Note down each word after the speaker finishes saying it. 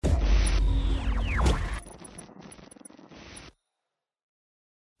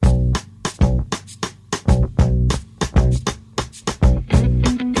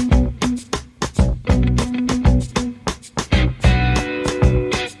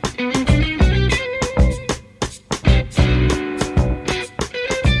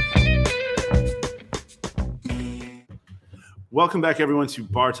Welcome back, everyone, to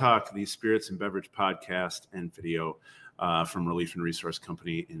Bar Talk, the Spirits and Beverage podcast and video from Relief and Resource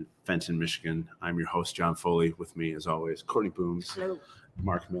Company in Fenton, Michigan. I'm your host, John Foley. With me, as always, Courtney Booms. Hello.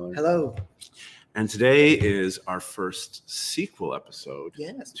 Mark Miller. Hello. And today is our first sequel episode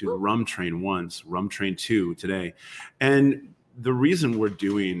to Woo. Rum Train 1, Rum Train 2 today. And the reason we're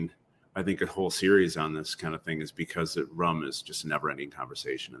doing, I think, a whole series on this kind of thing is because rum is just a never-ending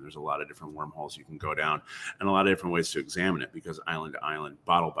conversation, and there's a lot of different wormholes you can go down and a lot of different ways to examine it, because island to island,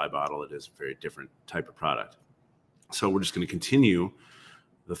 bottle by bottle, it is a very different type of product. So we're just going to continue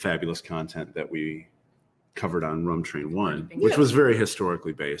the fabulous content that we covered on Rum Train 1, which was very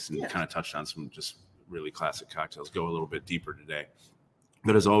historically based and kind of touched on some just really classic cocktails. Go a little bit deeper today.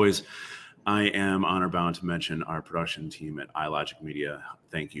 But as always, I am honor bound to mention our production team at iLogic Media.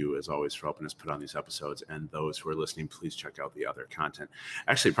 Thank you, as always, for helping us put on these episodes. And those who are listening, please check out the other content.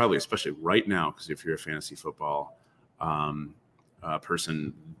 Actually, probably especially right now, because if you're a fantasy football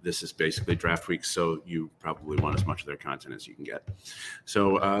person, this is basically draft week, so you probably want as much of their content as you can get.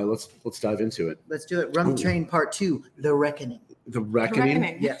 So let's dive into it. Let's do it. Rum Train Part 2, The Reckoning. The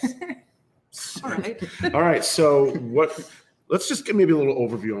Reckoning? Yes. All right. So let's just get maybe a little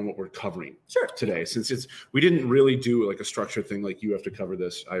overview on what we're covering today, since we didn't really do like a structured thing, like you have to cover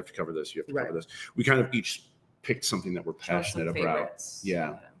this, I have to cover this, you have to cover this. We kind of each picked something that we're passionate about. Favorites.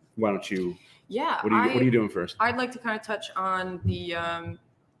 Yeah. Why don't you? Yeah. What are you doing first? I'd like to kind of touch on the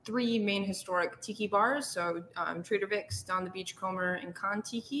three main historic tiki bars. So Trader Vic's, Down the Beachcomber, and Con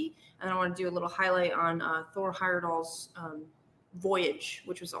Tiki. And I want to do a little highlight on Thor Heyerdahl's Voyage,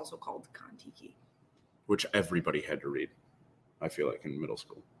 which was also called Con Tiki. Which everybody had to read, I feel like, in middle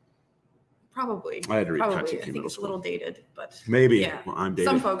school. Probably. I had to read Con Tiki I think in middle it's school. a little dated, but maybe. Yeah. Well, I'm dated.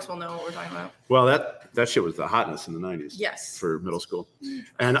 Some folks will know what we're talking about. Well, that shit was the hotness in the 90s. Yes. For middle school.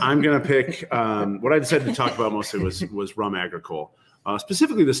 And I'm going to pick what I decided to talk about mostly was rum agricole.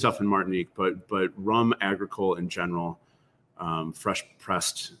 Specifically the stuff in Martinique, but rum agricole in general, fresh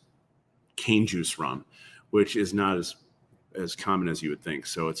pressed cane juice rum, which is not as common as you would think.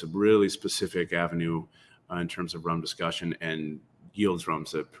 So it's a really specific avenue in terms of rum discussion, and yields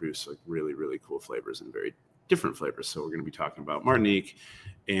rums that produce like really, really cool flavors and very different flavors. So we're going to be talking about Martinique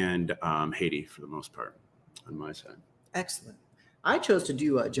and Haiti for the most part on my side. Excellent. I chose to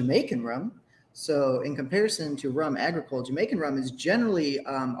do Jamaican rum. So in comparison to rum agricole, Jamaican rum is generally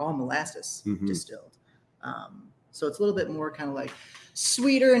all molasses distilled. So it's a little bit more kind of like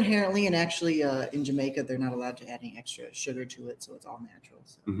sweeter inherently. And actually in Jamaica, they're not allowed to add any extra sugar to it. So it's all natural.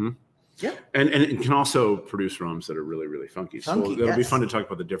 So. Yeah. And it can also produce rums that are really, really funky. So it'll be fun to talk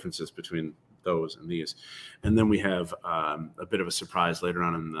about the differences between those and these. And then we have a bit of a surprise later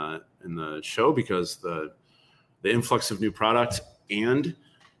on in the show, because the influx of new product and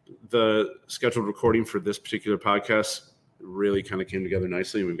the scheduled recording for this particular podcast really kind of came together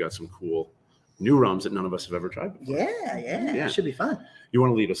nicely. And we've got some cool new rums that none of us have ever tried before. Yeah. It should be fun. You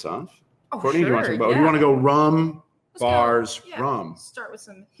want to lead us off? Oh, Courtney, sure. do you want to talk about, or do you want to go rum, Let's bars, go. rum? Start with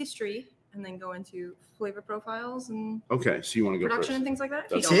some history and then go into flavor profiles and Okay, so you want to go production first? and things like that.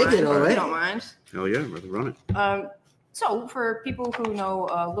 That's If you Take it don't mind. away. If you don't mind. Hell yeah, let's run it. So for people who know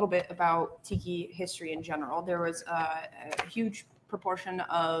a little bit about tiki history in general, there was a huge proportion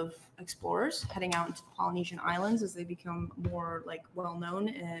of explorers heading out into the Polynesian islands as they become more like well known,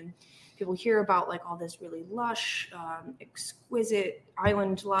 and people hear about like all this really lush, exquisite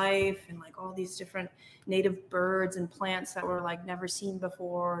island life and like all these different native birds and plants that were like never seen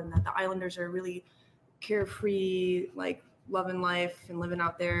before, and that the islanders are really carefree, like loving life and living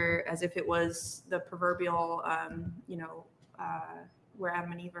out there as if it was the proverbial, where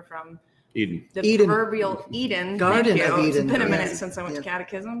Adam and Eve are from. Eden. The Eden. Proverbial Eden. Garden Thank you. of Eden. It's been a minute Yes. since I went to Yep.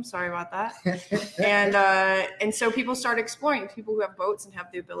 catechism. Sorry about that. And so people start exploring. People who have boats and have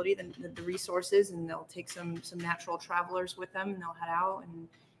the ability, the resources, and they'll take some natural travelers with them, and they'll head out,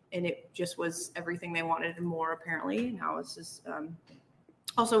 and it just was everything they wanted and more, apparently. Now it's just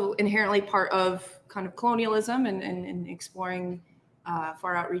also inherently part of kind of colonialism and exploring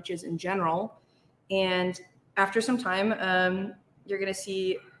far out reaches in general. And after some time, you're going to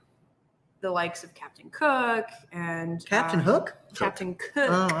see the likes of Captain Cook and Captain Hook? Captain Cook,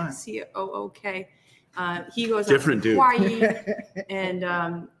 Oh, all right. C-O-O-K. He goes Different out to dude. Hawaii,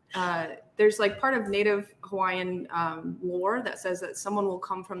 and there's like part of native Hawaiian lore that says that someone will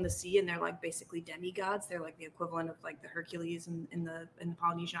come from the sea, and they're like basically demigods. They're like the equivalent of like the Hercules in the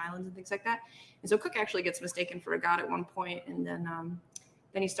Polynesian islands and things like that. And so Cook actually gets mistaken for a god at one point, and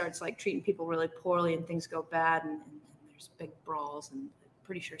then he starts like treating people really poorly, and things go bad, and there's big brawls, and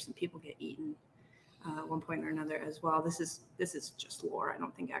pretty sure some people get eaten at one point or another as well. This is just lore. I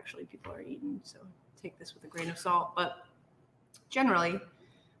don't think actually people are eaten, so take this with a grain of salt. But generally,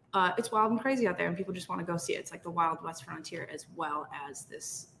 it's wild and crazy out there, and people just want to go see it. It's like the Wild West frontier, as well as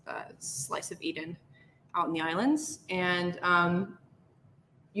this slice of Eden out in the islands. And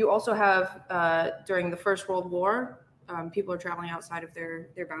you also have, during the First World War, people are traveling outside of their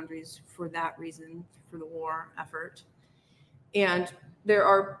boundaries for that reason, for the war effort. And there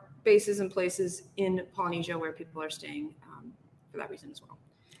are bases and places in Polynesia where people are staying for that reason as well.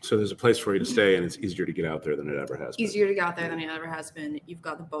 So there's a place for you to stay, and it's easier to get out there than it ever has been. Easier to get out there than it ever has been. You've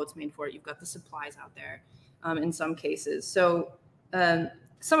got the boats made for it. You've got the supplies out there in some cases. So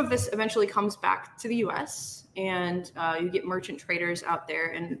some of this eventually comes back to the U.S., and you get merchant traders out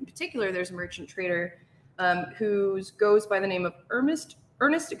there. And in particular, there's a merchant trader who goes by the name of Ernest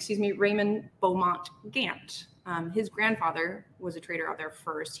Raymond Beaumont Gant. His grandfather was a trader out there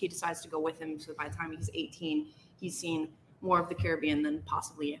first. He decides to go with him. So by the time he's 18, he's seen more of the Caribbean than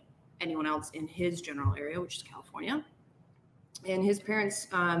possibly anyone else in his general area, which is California. And his parents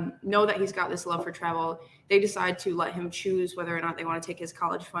know that he's got this love for travel. They decide to let him choose whether or not they want to take his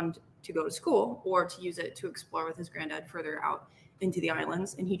college fund to go to school or to use it to explore with his granddad further out into the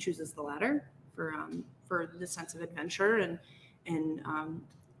islands. And he chooses the latter for the sense of adventure and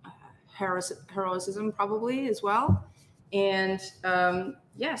heroism probably as well. And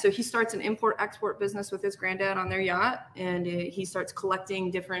so he starts an import-export business with his granddad on their yacht, and he starts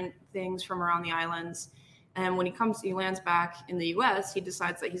collecting different things from around the islands. And when he lands back in the U.S., he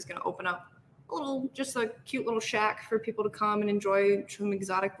decides that he's going to open up just a cute little shack for people to come and enjoy some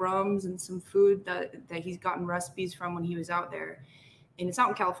exotic rums and some food that he's gotten recipes from when he was out there. And it's out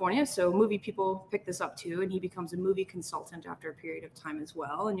in California, so movie people pick this up too, and he becomes a movie consultant after a period of time as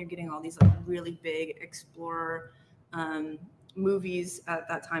well. And you're getting all these like really big explorer movies at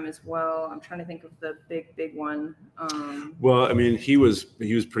that time as well. I'm trying to think of the big one. Well, I mean, he was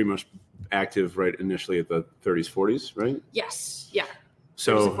pretty much active right initially at the 30s, 40s, right? Yes, yeah.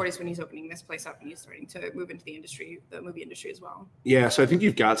 So the 40s when he's opening this place up and he's starting to move into the movie industry as well. Yeah, so I think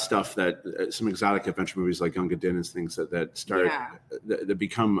you've got stuff that some exotic adventure movies like Gunga Din and things that start that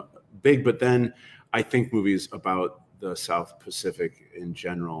become big, but then I think movies about the South Pacific in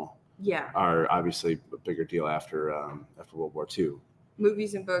general are obviously a bigger deal after World War II.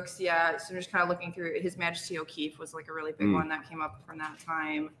 Movies and books, yeah. So I'm just kind of looking through. His Majesty O'Keefe was like a really big one that came up from that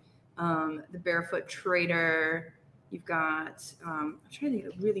time. The Barefoot Trader. You've got, I'm trying to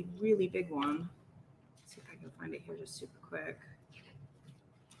think of a really, really big one. Let's see if I can find it here just super quick.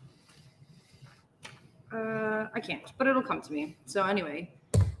 I can't, but it'll come to me. So anyway,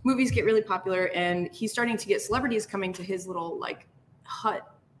 movies get really popular, and he's starting to get celebrities coming to his little like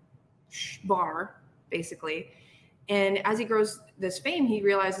hut bar, basically. And as he grows this fame, he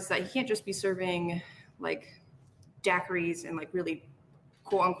realizes that he can't just be serving like daiquiris and like really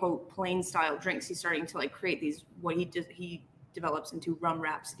quote unquote plain style drinks. He's starting to like create these, what he develops into rum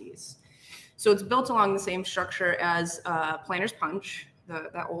rhapsodies. So it's built along the same structure as Planter's Punch,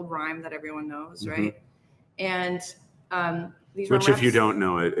 that old rhyme that everyone knows, right? And these, which if you don't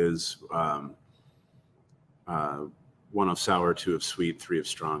know it, is 1 of sour, 2 of sweet, 3 of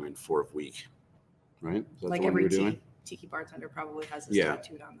strong, and 4 of weak, right? Is that like the one every you're doing? Tiki bartender probably has this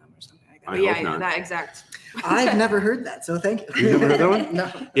tattooed on them or something like that. I hope not. That exact. I've never heard that, so thank you. You never heard that one?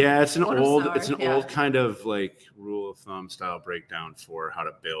 No. Yeah, it's an old sour, old kind of like rule of thumb style breakdown for how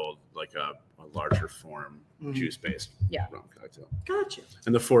to build like a larger form juice based rum cocktail. Gotcha.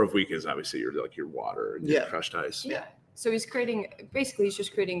 And the 4 of weak is obviously your water and your crushed ice. Yeah. So he's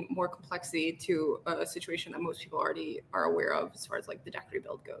just creating more complexity to a situation that most people already are aware of as far as like the daiquiri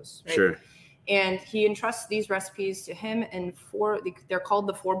build goes. Right? Sure. And he entrusts these recipes to him and they're called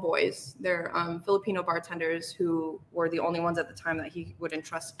the 4 boys. They're Filipino bartenders who were the only ones at the time that he would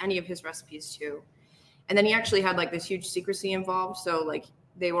entrust any of his recipes to. And then he actually had like this huge secrecy involved. So like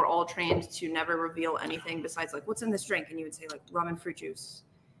they were all trained to never reveal anything besides like, what's in this drink? And you would say like rum and fruit juice.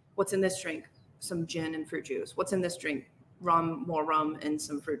 What's in this drink? Some gin and fruit juice. What's in this drink? More rum and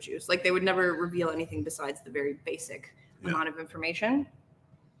some fruit juice. Like they would never reveal anything besides the very basic amount of information.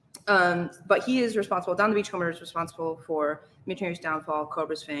 But he is responsible. Down the Beachcomber is responsible for Mutineer's Downfall,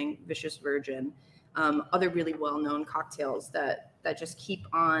 Cobra's Fang, Vicious Virgin, other really well-known cocktails that just keep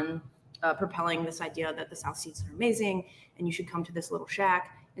on propelling this idea that the South Seas are amazing and you should come to this little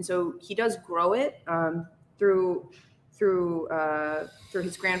shack. And so he does grow it through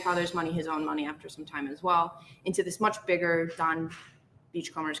his grandfather's money, his own money after some time as well, into this much bigger Don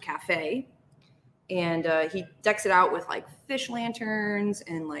Beachcomber's Cafe. And he decks it out with like fish lanterns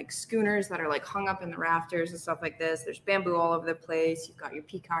and like schooners that are like hung up in the rafters and stuff like this. There's bamboo all over the place. You've got your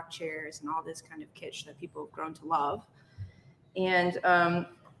peacock chairs and all this kind of kitsch that people have grown to love. And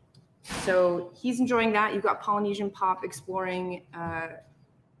So he's enjoying that. You've got Polynesian pop exploding,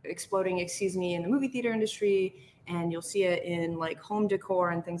 in the movie theater industry, and you'll see it in like home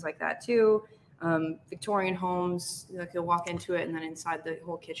decor and things like that too. Victorian homes, like you'll walk into it, and then inside the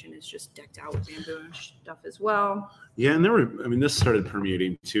whole kitchen is just decked out with bamboo and stuff as well. Yeah, and this started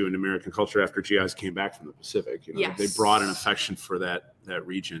permeating too in American culture after GIs came back from the Pacific. Yes. They brought an affection for that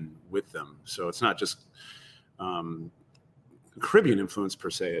region with them. So it's not just Caribbean influence per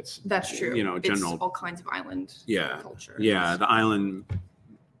se. That's true. General, it's all kinds of island culture. Yeah, the island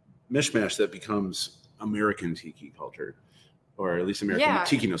mishmash that becomes American tiki culture, or at least American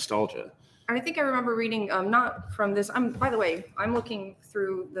tiki nostalgia. I think I remember reading, not from this. By the way, I'm looking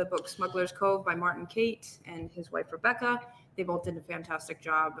through the book Smuggler's Cove by Martin Cate and his wife Rebecca. They both did a fantastic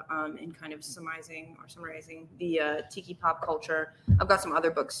job in kind of summarizing the tiki pop culture. I've got some other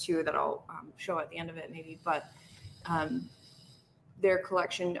books too that I'll show at the end of it maybe, but their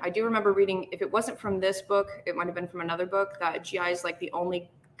collection, I do remember reading, if it wasn't from this book, it might have been from another book, that GI is like the only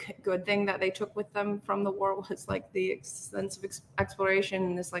good thing that they took with them from the war was like the extensive exploration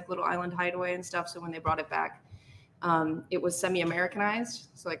and this like little island hideaway and stuff. So when they brought it back, it was semi-Americanized.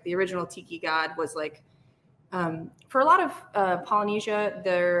 So like the original tiki god was like, for a lot of Polynesia,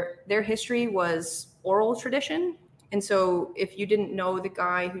 their history was oral tradition. And so if you didn't know the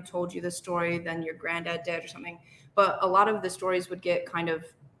guy who told you the story, then your granddad did or something. But a lot of the stories would get kind of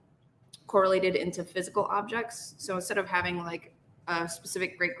correlated into physical objects. So instead of having like a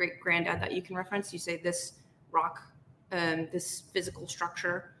specific great-great-granddad that you can reference, you say this rock, this physical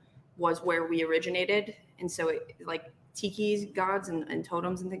structure was where we originated. And so like tiki's gods and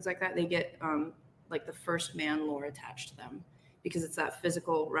totems and things like that, they get like the first man lore attached to them because it's that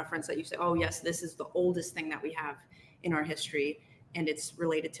physical reference that you say, oh yes, this is the oldest thing that we have in our history, and it's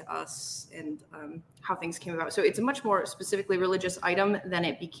related to us and how things came about. So it's a much more specifically religious item than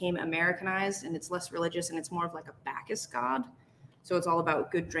it became Americanized, and it's less religious and it's more of like a Bacchus god. So it's all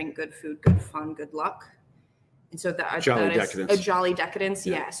about good drink, good food, good fun, good luck. And so that is a jolly decadence.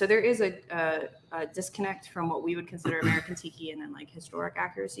 Yeah. So there is a disconnect from what we would consider American tiki and then like historic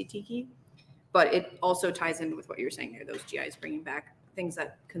accuracy tiki. But it also ties in with what you're saying there, those GIs bringing back things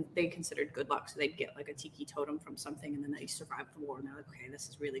that they considered good luck. So they'd get like a tiki totem from something and then they survived the war and they're like, okay, this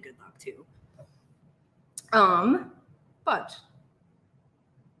is really good luck too. But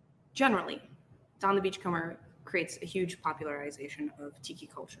generally, Don the Beachcomber creates a huge popularization of tiki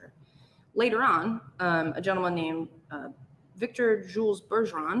culture. Later on, a gentleman named Victor Jules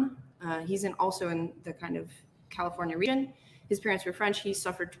Bergeron, he's also in the kind of California region. His parents were French. He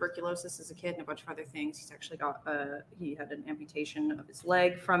suffered tuberculosis as a kid and a bunch of other things. He's actually he had an amputation of his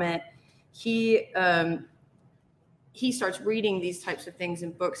leg from it. He starts reading these types of things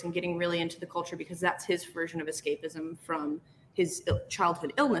in books and getting really into the culture because that's his version of escapism from his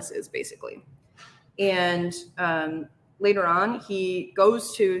childhood illnesses, basically. And later on, he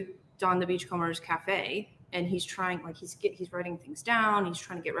goes to Don the Beachcomber's cafe, and he's trying, like, he's writing things down. He's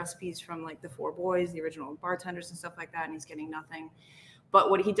trying to get recipes from like the Four Boys, the original bartenders and stuff like that, and he's getting nothing. But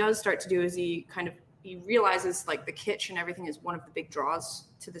what he does start to do is he realizes like the kitsch and everything is one of the big draws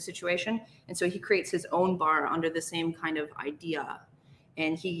to the situation, and so he creates his own bar under the same kind of idea.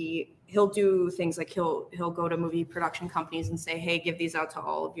 And he'll do things like he'll go to movie production companies and say, hey, give these out to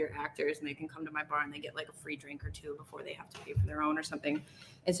all of your actors and they can come to my bar and they get like a free drink or two before they have to pay for their own or something.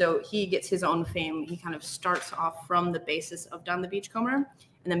 And so he gets his own fame. He kind of starts off from the basis of Don the Beachcomber and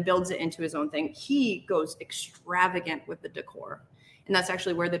then builds it into his own thing. He goes extravagant with the decor. And that's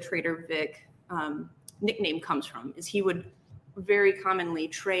actually where the Trader Vic nickname comes from, is he would very commonly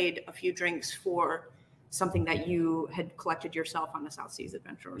trade a few drinks for something that you had collected yourself on a South Seas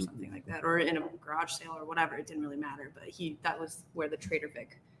adventure or something like that, or in a garage sale or whatever. It didn't really matter, but that was where the Trader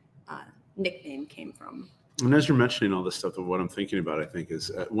Vic nickname came from. And as you're mentioning all this stuff, of what I'm thinking about, I think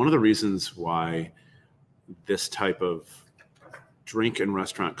is one of the reasons why this type of drink and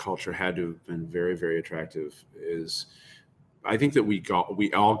restaurant culture had to have been very, very attractive is I think that we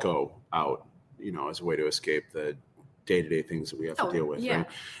all go out, as a way to escape the day-to-day things that we have to deal with. Yeah. Right?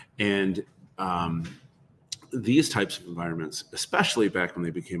 And these types of environments, especially back when they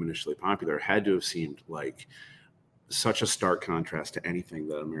became initially popular, had to have seemed like such a stark contrast to anything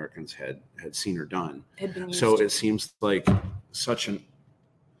that Americans had seen or done. So it seems like such an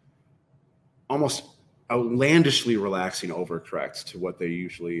almost outlandishly relaxing overcorrect to what they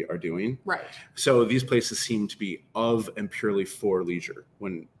usually are doing. Right. So these places seem to be of and purely for leisure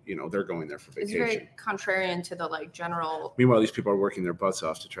when they're going there for vacation. It's very contrarian to the like general. Meanwhile, these people are working their butts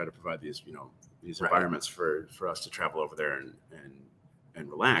off to try to provide these environments for us to travel over there and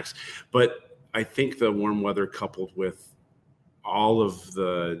relax. But I think the warm weather coupled with all of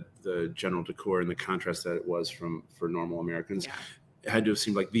the the general decor and the contrast that it was for normal Americans, Yeah. it had to have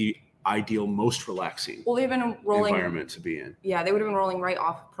seemed like the ideal, most relaxing Well, they've been rolling environment to be in. Yeah, they would have been rolling right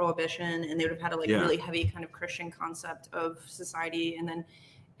off of Prohibition, and they would have had a Yeah. really heavy kind of Christian concept of society. And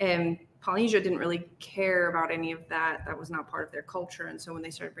then Polynesia didn't really care about any of that. That was not part of their culture. And so when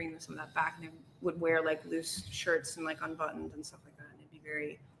they started bringing some of that back, they would wear like loose shirts and like unbuttoned and stuff like that. And it'd be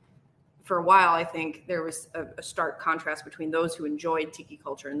very, for a while, I think there was a stark contrast between those who enjoyed tiki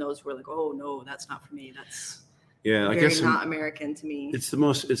culture and those who were like, oh no, that's not for me. That's I very guess not American to me. it's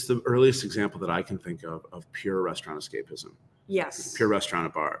the earliest example that I can think of pure restaurant escapism. Yes. Pure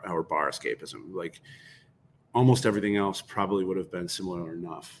restaurant or bar escapism. Like almost everything else probably would have been similar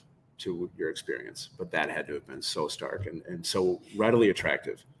enough to your experience, but that had to have been so stark and so readily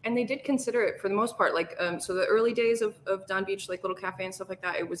attractive. And they did consider it for the most part, like, so the early days of Don Beach, like little cafe and stuff like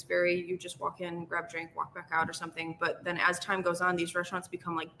that, it was very, you just walk in, grab a drink, walk back out or something. But then as time goes on, these restaurants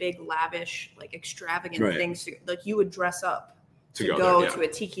become like big, lavish, like extravagant Right. things. Like you would dress up to go go there, yeah. to a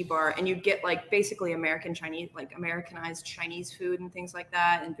tiki bar, and you'd get like basically Americanized Chinese food and things like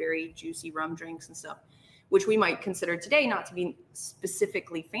that, and very juicy rum drinks and stuff, which we might consider today not to be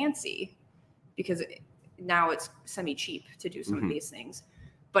specifically fancy, because now it's semi-cheap to do some of these things.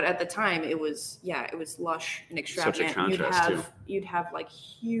 But at the time, it was lush and extravagant. Such a contrast, you'd have like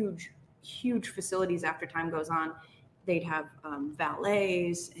huge facilities after time goes on. They'd have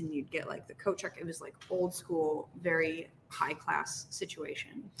valets, and you'd get like the coat check. It was like old school, very high class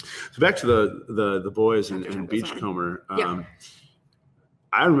situation. So back to the boys After time and goes on. Beachcomber. Yeah.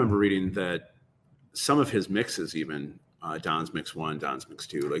 I remember reading that some of his mixes, even Don's Mix 1, Don's Mix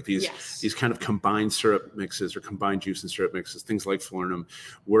 2, like these kind of combined syrup mixes or combined juice and syrup mixes, things like Falernum,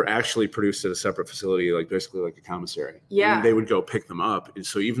 were actually produced at a separate facility, like basically like a commissary. Yeah. And they would go pick them up. And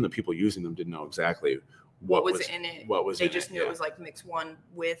so even the people using them didn't know exactly what was in it. What was they in just it, knew yeah. it was like Mix 1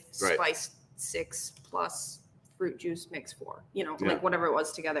 with Right. Spice 6 plus fruit juice Mix 4, Yeah. like whatever it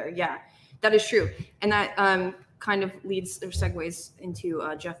was together. Yeah, that is true. And that kind of leads or segues into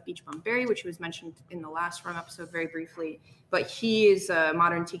Jeff Beachbum Berry, which was mentioned in the last Rum episode very briefly. But he is a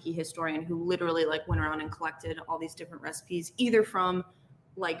modern tiki historian who literally like went around and collected all these different recipes, either from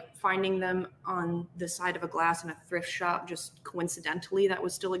like finding them on the side of a glass in a thrift shop, just coincidentally that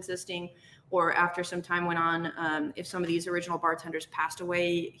was still existing, or after some time went on, if some of these original bartenders passed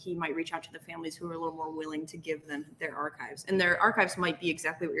away, he might reach out to the families who are a little more willing to give them their archives. And their archives might be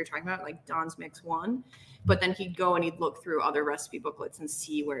exactly what you're talking about, like Don's Mix 1. But then he'd go and he'd look through other recipe booklets and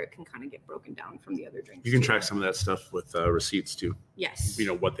see where it can kind of get broken down from the other drinks. You can too. track some of that stuff with receipts too. Yes. You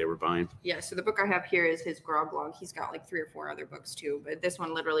know what they were buying. Yeah, so the book I have here is his grog log. He's got like 3 or 4 other books too, but this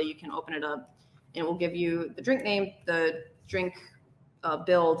one literally you can open it up and it will give you the drink name, the drink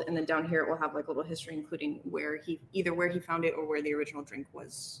build, and then down here it will have like a little history, including where he found it or where the original drink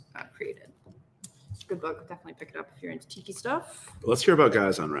was created. It's a good book. Definitely pick it up if you're into tiki stuff. Let's hear about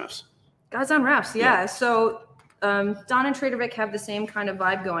Guys on Refs. Guys on Refs, yeah. So Don and Trader Vic have the same kind of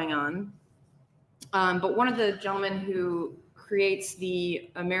vibe going on, but one of the gentlemen who creates the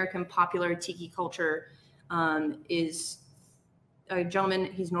American popular tiki culture is a gentleman.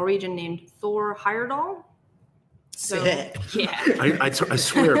 He's Norwegian, named Thor Heyerdahl. So yeah, I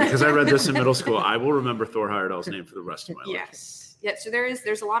swear, because I read this in middle school, I will remember Thor Heyerdahl's name for the rest of my life. yes, yeah. So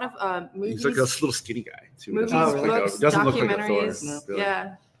there's a lot of movies. He's like a little skinny guy too. Movies, Doesn't look books, doesn't look like a Thor. documentaries, Really.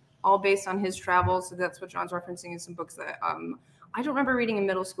 yeah, all based on his travels. So that's what John's referencing in some books that I don't remember reading in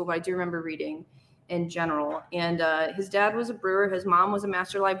middle school, but I do remember reading in general. And his dad was a brewer, his mom was a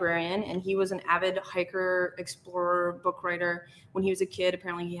master librarian, and he was an avid hiker, explorer, book writer. When he was a kid,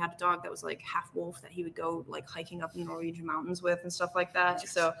 apparently he had a dog that was like half wolf that he would go like hiking up in the Norwegian mountains with and stuff like that.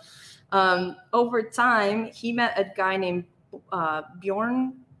 So over time, he met a guy named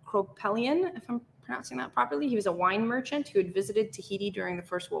Bjorn Kropelian, if I'm pronouncing that properly. He was a wine merchant who had visited Tahiti during the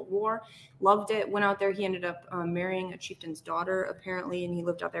First World War, loved it, went out there. He ended up marrying a chieftain's daughter, apparently, and he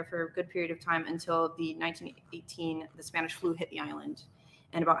lived out there for a good period of time until the 1918, the Spanish flu hit the island,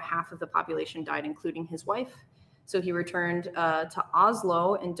 and about half of the population died, including his wife. So he returned to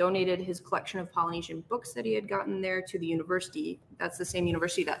Oslo and donated his collection of Polynesian books that he had gotten there to the university. That's the same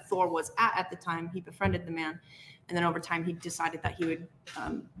university that Thor was at the time. He befriended the man. And then over time, he decided that he would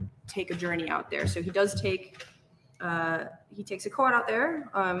take a journey out there. So he does take, he takes a cohort out there,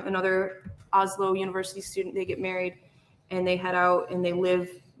 another Oslo University student. They get married and they head out and they live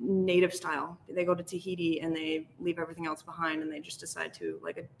native style. They go to Tahiti and they leave everything else behind and they just decide to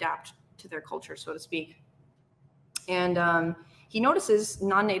like adapt to their culture, so to speak. And he notices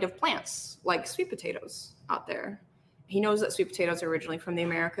non-native plants like sweet potatoes out there. He knows that sweet potatoes are originally from the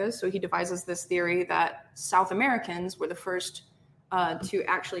Americas, so he devises this theory that South Americans were the first to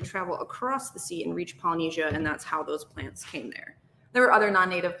actually travel across the sea and reach Polynesia, and that's how those plants came there. There were other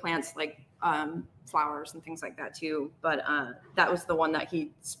non-native plants like flowers and things like that too, but that was the one that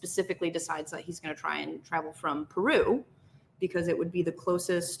he specifically decides that he's going to try and travel from Peru, because it would be the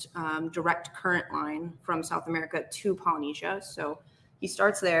closest direct current line from South America to Polynesia. So he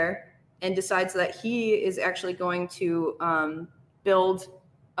starts there and decides that he is actually going to build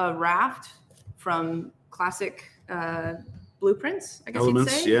a raft from classic blueprints, I guess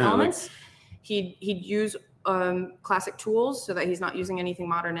Elements, you'd say. yeah, Elements. He'd use classic tools so that he's not using anything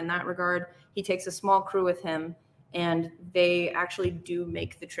modern in that regard. He takes a small crew with him, and they actually do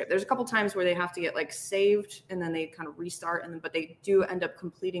make the trip. There's a couple times where they have to get like saved, and then they kind of restart, but they do end up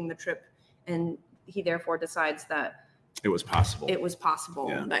completing the trip. And he therefore decides that it was possible.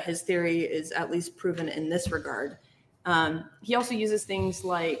 Yeah. That his theory is at least proven in this regard. He also uses things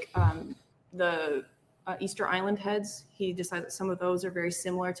like the Easter Island heads. He decides that some of those are very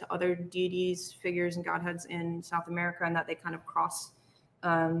similar to other deities, figures, and godheads in South America, and that they kind of cross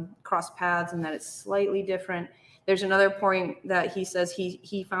paths, and that it's slightly different. There's another point that he says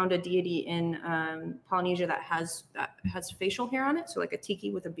he found a deity in Polynesia that has facial hair on it, so like a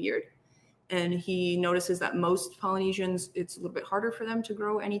tiki with a beard. And he notices that most Polynesians, it's a little bit harder for them to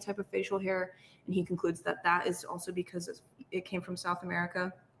grow any type of facial hair, and he concludes that that is also because it came from South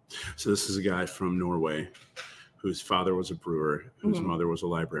America. So this is a guy from Norway whose father was a brewer, whose mother was a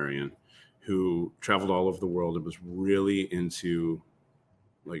librarian, who traveled all over the world and was really into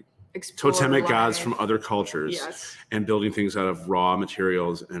like totemic gods from other cultures, yes, and building things out of raw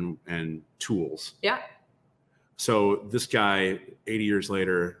materials and tools. Yeah. So this guy, 80 years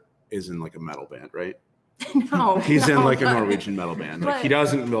later, is in like a metal band, right? No, he's in like a Norwegian metal band. Like, he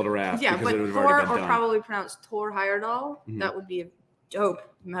doesn't build a raft. Yeah, because but it would have Thor, already been or done. probably pronounced Thor Heyerdahl, that would be a dope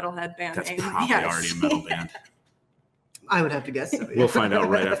metalhead band That's name. probably already a metal band. I would have to guess so. Yeah. We'll find out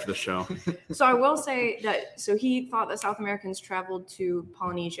right after the show. So I will say that, so he thought that South Americans traveled to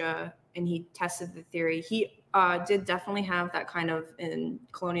Polynesia, and he tested the theory. He did definitely have that kind of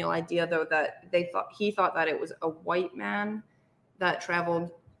colonial idea, though, that he thought that it was a white man that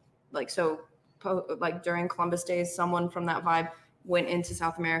traveled, like during Columbus days, someone from that vibe went into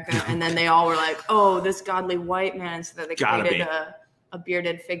South America, and then they all were like, "Oh, this godly white man," so that they created a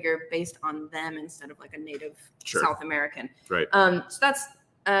bearded figure based on them instead of like a native South American. Right. So that's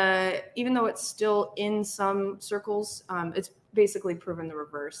even though it's still in some circles, it's basically proven the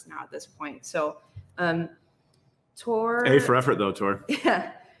reverse now at this point. So Tor. A for effort, though, Tor.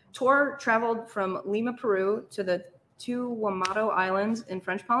 Yeah. Tor traveled from Lima, Peru to the two Wamado Islands in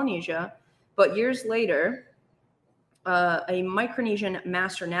French Polynesia. But years later, a Micronesian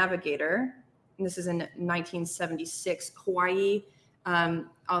master navigator, and this is in 1976, Hawaii,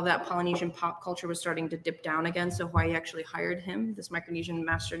 all that Polynesian pop culture was starting to dip down again. So Hawaii actually hired him, this Micronesian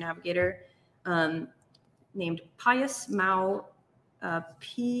master navigator, named Pius Mau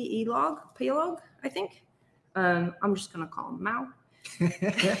Pialog, I think. I'm just going to call him Mau.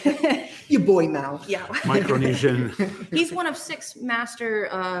 You boy Mau. Yeah. Micronesian. He's one of 6 master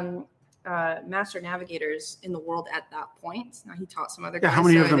navigators in the world at that point. Now he taught some other guys. Yeah, how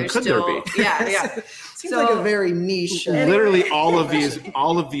many so of them could there be? Yeah. Seems like a very niche. Literally all of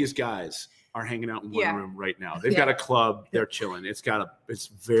these guys are hanging out in one room right now. They've got a club. They're chilling. It's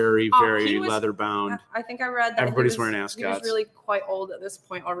very leather bound. I think I read that everybody's wearing ascots. He was really quite old at this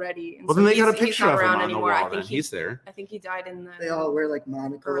point already. And well, so then they got a picture of him on anymore. the wall. Then he's there. I think he died in the. They all wear like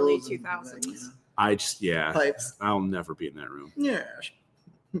monocles. Early 2000s. Pipes. I'll never be in that room. Yeah.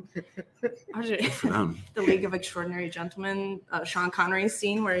 For them. The League of Extraordinary Gentlemen, Sean Connery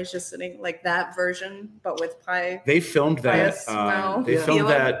scene where he's just sitting like that version, but with pie. They filmed that. They filmed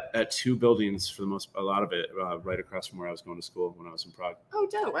that at 2 buildings for a lot of it, right across from where I was going to school when I was in Prague. Oh,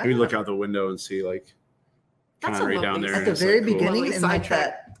 dope! You look out the window and see like Connery down there at the very beginning. Cool. In like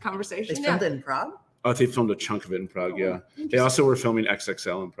that conversation. They filmed it in Prague. Oh, they filmed a chunk of it in Prague. Yeah, they also were filming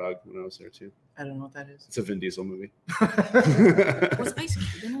XXL in Prague when I was there too. I don't know what that is. It's a Vin Diesel movie. Was Ice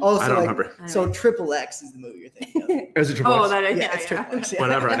Cube in it? I don't remember. So Triple X is the movie you're thinking of. Is it Triple X? It's Triple X. Yeah.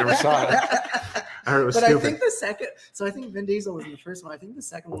 Whatever. I never saw it. I heard it was stupid. I think the second. So I think Vin Diesel was in the first one. I think the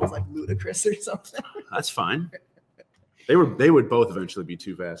second one was like Ludacris or something. That's fine. They would both eventually be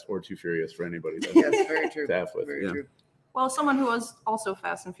too fast or too furious for anybody. Yes, very true. To have with. Very true. Well, someone who was also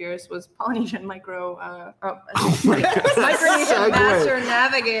fast and furious was Polynesian Micronesian master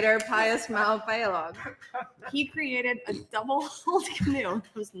navigator Pius Mau Pialog. He created a double-hulled canoe.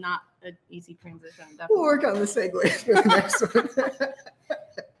 It was not an easy transition. Definitely. We'll work on the segue for the next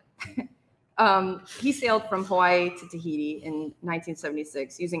one. He sailed from Hawaii to Tahiti in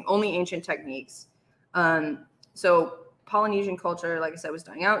 1976 using only ancient techniques. So Polynesian culture, like I said, was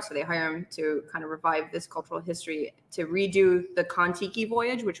dying out, so they hire him to kind of revive this cultural history to redo the Kon-Tiki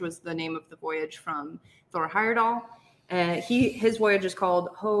voyage, which was the name of the voyage from Thor Heyerdahl. And his voyage is called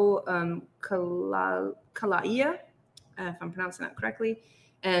Kalaia, if I'm pronouncing that correctly.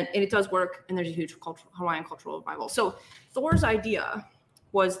 And it does work, and there's a huge Hawaiian cultural revival. So Thor's idea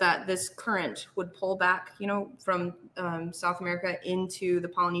was that this current would pull back, from South America into the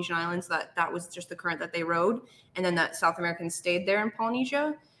Polynesian islands, that was just the current that they rode, and then that South Americans stayed there in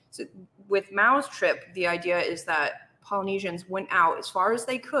Polynesia. So with Mao's trip, the idea is that Polynesians went out as far as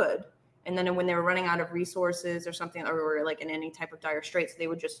they could, and then when they were running out of resources or something, or were like in any type of dire straits, they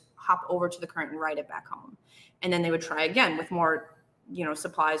would just hop over to the current and ride it back home. And then they would try again with more,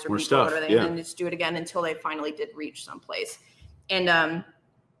 supplies or more people, stuff, and then just do it again until they finally did reach someplace. And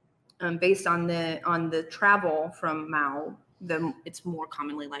based on the travel from Mao, it's more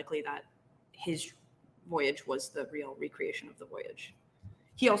commonly likely that his voyage was the real recreation of the voyage.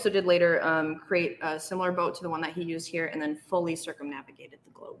 He also did later create a similar boat to the one that he used here, and then fully circumnavigated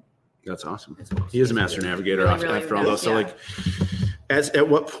the globe. That's awesome. He is a master navigator after all, though. So, yeah. at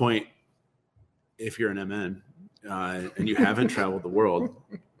what point, if you're an MN and you haven't traveled the world,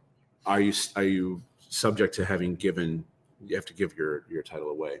 are you subject to having given? You have to give your title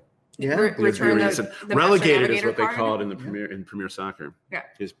away. Yeah, Return the relegated is what they card? call it in Premier Soccer. Yeah,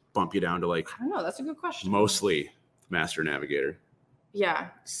 just bump you down to I don't know. That's a good question. mostly master navigator. Yeah.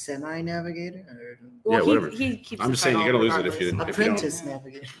 Semi-navigator? Well, whatever. he keeps. I'm just saying you're gonna lose it if you. Apprentice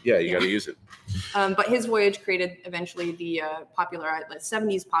navigator. Yeah, you got to use it. But his voyage created eventually the popular,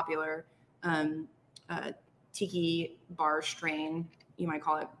 70s popular tiki bar strain. You might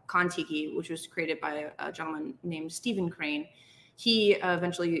call it Kon-Tiki, which was created by a gentleman named Stephen Crane. He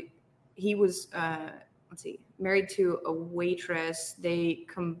he was married to a waitress. They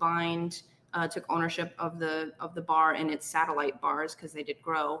combined, took ownership of the bar and its satellite bars because they did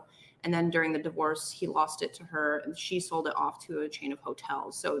grow. And then during the divorce, he lost it to her, and she sold it off to a chain of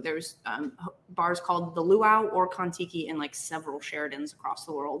hotels. So there's bars called the Luau or Kon-Tiki in like several Sheratons across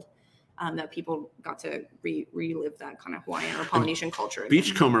the world. That people got to relive that kind of Hawaiian or Polynesian culture.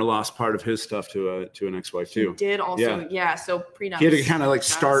 Beachcomber lost part of his stuff to an ex-wife too. He did also, yeah. So prenup. He had to kind of like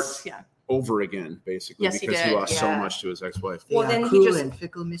start over again, basically, Yes, because he lost so much to his ex-wife. Well, They then are he cool just and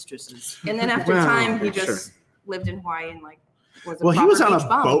fickle mistresses. and then after Well, time he sure. just lived in Hawaii and like was a Well, he was on a proper beach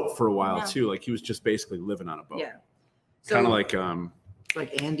bum. boat for a while Yeah. too. Like he was just basically living on a boat. Yeah. Kind So of like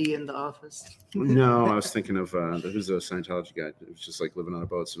Like Andy in The Office. no, I was thinking of who's a Scientology guy. It was just like living on a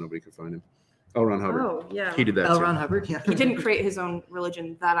boat so nobody could find him. L. Ron Hubbard. oh yeah. He did that L. too. Ron Hubbard, yeah. He didn't create his own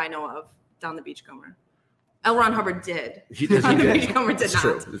religion that I know of down the Beachcomber. L. Ron Hubbard did. He did. Down He the did. Beachcomber did It's not.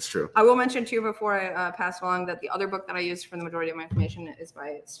 true. It's true. I will mention too before I pass along that the other book that I used for the majority of my information is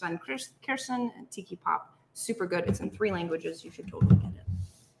by Sven Kirsten and Tiki Pop. Super good. It's in 3 languages. You should totally get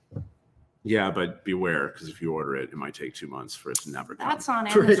it. Yeah, but beware because if you order it, it might take 2 months for it to never come. That's on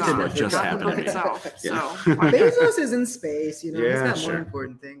For it to Amazon. never just Not happened the to book me. itself. Yeah. So Bezos is in space, Yeah, he's got sure. more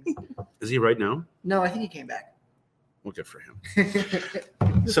important things. Is he right now? No, I think he came back. Well, good for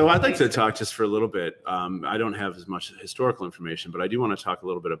him. So I'd like to talk just for a little bit. I don't have as much historical information, but I do want to talk a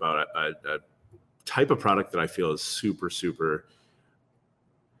little bit about a type of product that I feel is super, super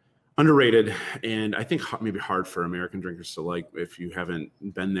underrated, and I think maybe hard for American drinkers to like if you haven't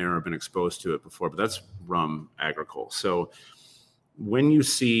been there or been exposed to it before, but that's rum agricole. So when you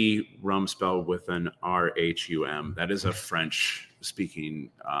see rum spelled with an RHUM, that is a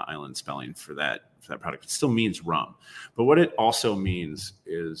French-speaking island spelling for that product. It still means rum. But what it also means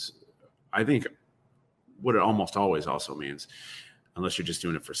is, I think, what it almost always also means, unless you're just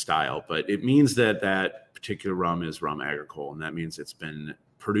doing it for style, but it means that that particular rum is rum agricole, and that means it's been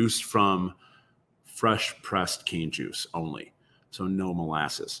produced from fresh pressed cane juice only, so no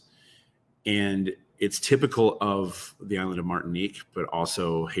molasses. And it's typical of the island of Martinique, but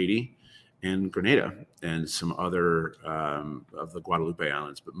also Haiti and Grenada and some other of the Guadalupe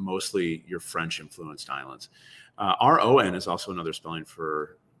Islands, but mostly your French-influenced islands. RON is also another spelling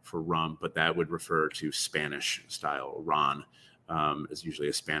for rum, but that would refer to Spanish style. Ron is usually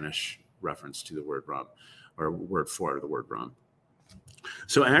a Spanish reference to the word rum, or word for the word rum.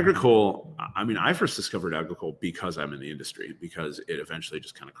 So agricole, I mean, I first discovered agricole because I'm in the industry, because it eventually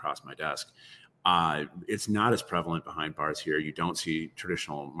just kind of crossed my desk. It's not as prevalent behind bars here. You don't see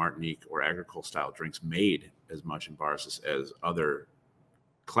traditional Martinique or agricole style drinks made as much in bars as other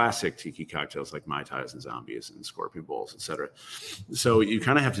classic tiki cocktails like Mai Tais and Zombies and Scorpion Bowls, etc. So you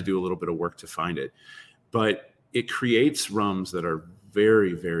kind of have to do a little bit of work to find it. But it creates rums that are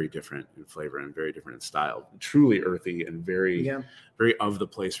very, very different in flavor and very different in style, truly earthy and very of the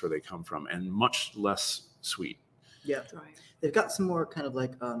place where they come from, and much less sweet. Yeah, Dry. they've got some more kind of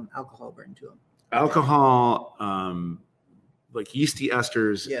like alcohol burn to them. Alcohol, like yeasty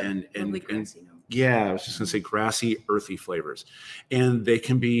esters, Yeah. and Lovely grassy note. yeah, I was just gonna say grassy, earthy flavors, and they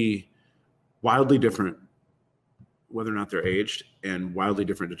can be wildly different whether or not they're aged, and wildly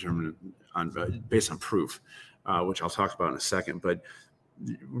different determined on based on proof, which I'll talk about in a second. But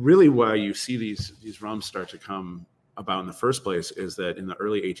really, why you see these rums start to come about in the first place is that in the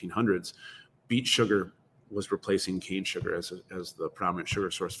early 1800s, beet sugar was replacing cane sugar as the prominent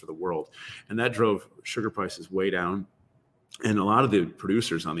sugar source for the world, and that drove sugar prices way down. And a lot of the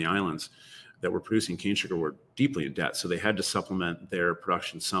producers on the islands that were producing cane sugar were deeply in debt, so they had to supplement their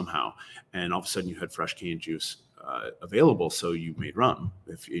production somehow. And all of a sudden, you had fresh cane juice available, so you made rum.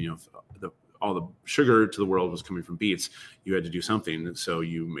 If all the sugar to the world was coming from beets, you had to do something, so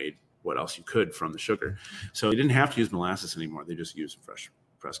you made what else you could from the sugar. So they didn't have to use molasses anymore; they just used fresh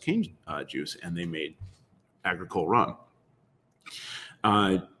pressed cane juice, and they made agricole rum.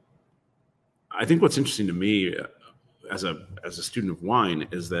 I think what's interesting to me as a student of wine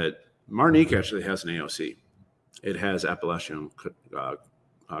is that Martinique actually has an AOC. It has Appellation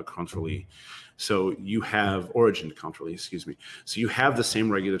Contrôlée. So you have Origin Contrôlée, excuse me. So you have the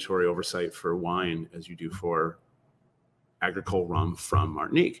same regulatory oversight for wine as you do for agricole rum from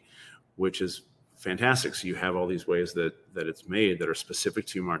Martinique, which is fantastic. So you have all these ways that it's made that are specific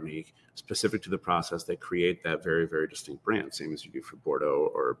to Martinique, specific to the process that create that very, very distinct brand, same as you do for Bordeaux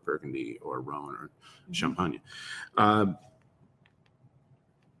or Burgundy or Rhone or Champagne.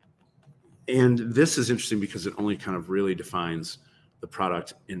 And this is interesting because it only kind of really defines the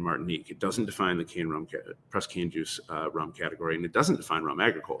product in Martinique. It doesn't define the cane rum, pressed cane juice rum category, and it doesn't define rum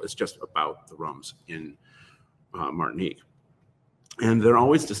agricole. It's just about the rums in Martinique. And they're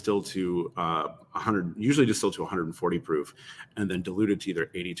always distilled to 100, usually distilled to 140 proof, and then diluted to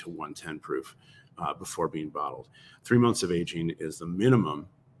either 80 to 110 proof before being bottled. 3 months of aging is the minimum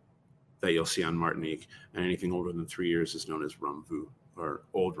that you'll see on Martinique, and anything older than 3 years is known as rum vieux, or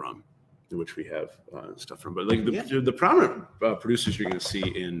old rum, which we have stuff from. But like the prominent producers you're going to see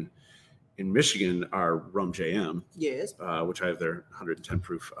in Michigan are Rum JM, yes, which I have their 110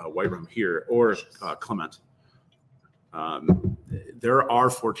 proof white rum here, or Clement. There are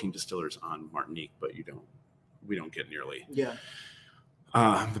 14 distillers on Martinique, but we don't get nearly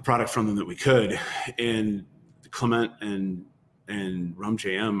the product from them that we could. And Clement and Rum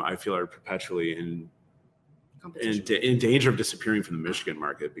JM, I feel, are perpetually in danger of disappearing from the Michigan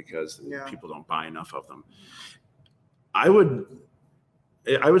market because people don't buy enough of them. I would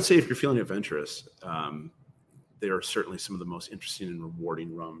say if you're feeling adventurous, they are certainly some of the most interesting and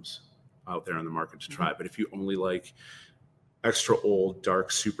rewarding rums out there on the market to try. But if you only like extra old,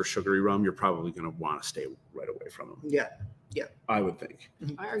 dark, super sugary rum, you're probably going to want to stay right away from them. Yeah. I would think.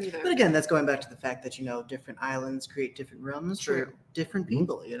 I argue there. But again, that's going back to the fact that, different islands create different rums for different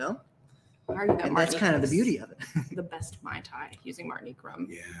people, I argue that And that's kind of the beauty of it. The best Mai Tai using Martinique rum.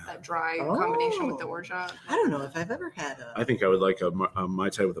 Yeah. That dry combination with the orgeat. I don't know if I've ever had a... I think I would like a Mai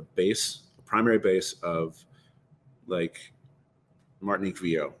Tai with a primary base of like Martinique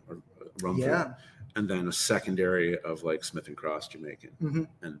VO or rum VO, and then a secondary of like Smith & Cross Jamaican,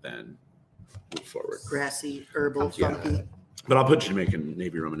 and then move forward. Grassy, herbal, funky. But I'll put Jamaican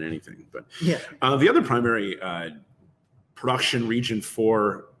Navy rum in anything. But Yeah. The other primary production region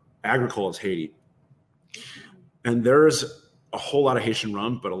for agricole is Haiti. And there's a whole lot of Haitian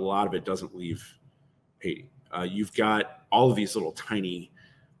rum, but a lot of it doesn't leave Haiti. You've got all of these little tiny,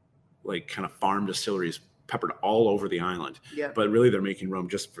 like kind of farm distilleries peppered all over the island. Yeah. But really they're making rum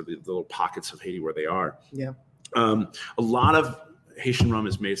just for the little pockets of Haiti where they are. Yeah. A lot of Haitian rum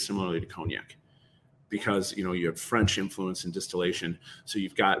is made similarly to cognac because, you have French influence in distillation. So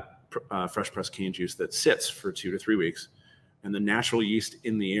you've got fresh pressed cane juice that sits for 2 to 3 weeks. And the natural yeast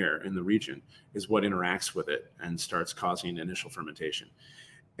in the air in the region is what interacts with it and starts causing initial fermentation.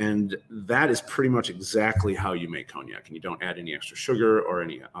 And that is pretty much exactly how you make cognac. And you don't add any extra sugar or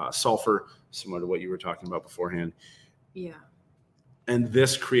any sulfur, similar to what you were talking about beforehand. Yeah. And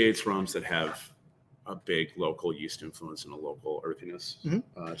this creates rums that have a big local yeast influence and a local earthiness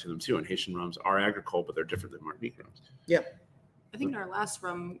to them too. And Haitian rums are agricole, but they're different than Martinique rums. Yeah. I think in our last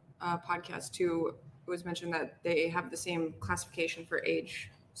rum podcast too, it was mentioned that they have the same classification for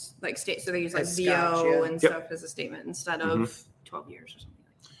age, like state. So they use like VO and stuff as a statement instead of 12 years or something.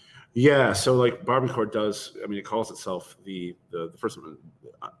 Yeah, so like Barbancourt does. I mean, it calls itself the first one,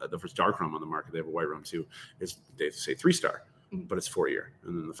 the first dark rum on the market. They have a white rum too. Is they say 3-star, but it's 4-year,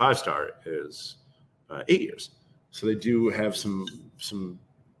 and then the 5-star is 8 years. So they do have some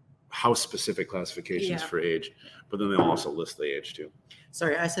house specific classifications for age, but then they'll also list the age too.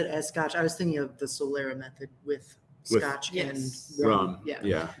 Sorry, I said as Scotch. I was thinking of the Solera method with With- Scotch Yes. and rum. Rum. Yeah.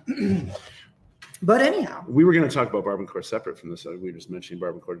 Yeah. But anyhow, We were going to talk about Barbancourt separate from this. We were just mentioning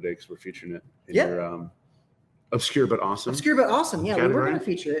Barbancourt today because we're featuring it in Yeah. your obscure but awesome. obscure but awesome. Yeah, we were Category? going to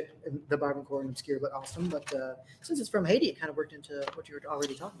feature it, in the Barbancourt and obscure but awesome. But since it's from Haiti, it kind of worked into what you were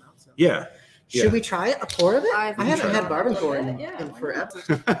already talking about. So. Yeah. Should we try a pour of it? I I think haven't so. had Barbancourt in, Yeah, in why forever.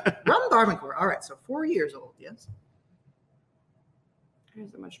 not? Rum Barbancourt. All right, so 4 years old. Yes.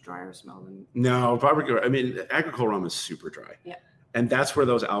 There's a much drier smell than No, Barbancourt. I mean, agricole rum is super dry. Yeah. And that's where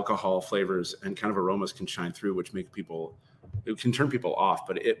those alcohol flavors and kind of aromas can shine through, which make people, it can turn people off.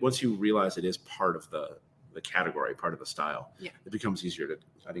 But once you realize it is part of the category, part of the style, Yeah. it becomes easier to,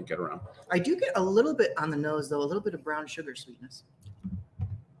 I think, get around. I do get a little bit on the nose, though, a little bit of brown sugar sweetness.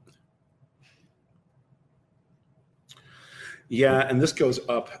 Yeah, and this goes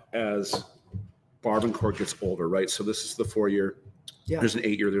up as Barbancourt gets older, right? So this is the 4 year. Yeah. There's an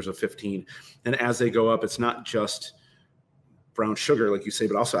 8 year, there's a 15. And as they go up, it's not just brown sugar, like you say,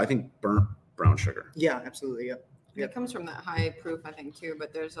 but also I think burnt brown sugar. Yeah, absolutely. Yeah. It comes from that high proof, I think, too.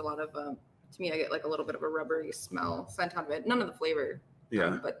 But there's a lot of, to me, I get like a little bit of a rubbery scent out of it. None of the flavor,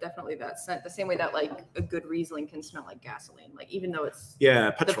 Yeah. but definitely that scent. The same way that like a good Riesling can smell like gasoline. Like even though it's Yeah.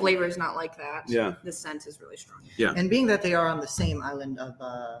 the Petrol. flavor is not like that. Yeah. The scent is really strong. Yeah. And being that they are on the same island of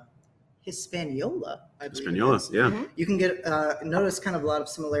Hispaniola, I believe. it Hispaniola. is, Yeah. Mhm. You can get notice kind of a lot of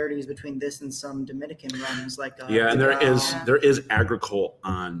similarities between this and some Dominican rums, like Yeah. And there Degas. is agricole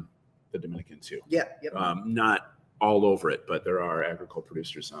on the Dominican too. Yeah, yep. Not all over it, but there are agricole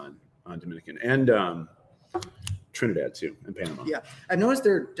producers on Dominican and Trinidad too, and Panama. Yeah. I've noticed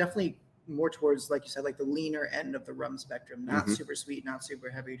they're definitely more towards, like you said, like the leaner end of the rum spectrum. Not Mhm. super sweet, not super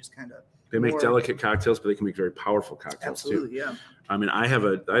heavy, just kind of. They make more- delicate cocktails, but they can make very powerful cocktails too. Absolutely, yeah. I mean, I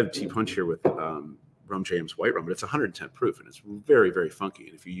have tea punch here with Rum James white rum, but it's 110 proof and it's very, very funky.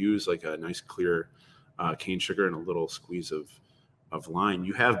 And if you use like a nice clear cane sugar and a little squeeze of lime,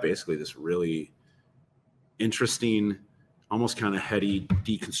 you have basically this really interesting, almost kind of heady,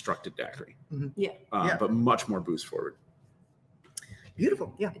 deconstructed daiquiri. Yeah. Yeah. But much more boost forward.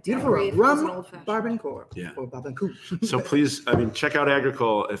 Beautiful, yeah. It's Beautiful great rum. if it was an Rum old-fashioned. Barbancourt. Yeah. Or Barbancourt. So please, I mean, check out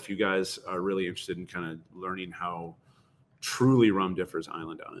Agricole if you guys are really interested in kind of learning how truly rum differs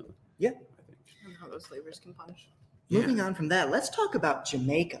island to island. Yeah. I think. And how those flavors can punch. Moving on from that, let's talk about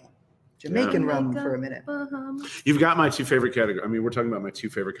Jamaica. Jamaican rum Jamaica. for a minute. You've got my two favorite categories. I mean, we're talking about my two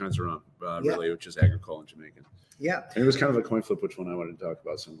favorite kinds of rum, Yeah. really, which is Agricole and Jamaican. Yeah. And it was kind of a coin flip which one I wanted to talk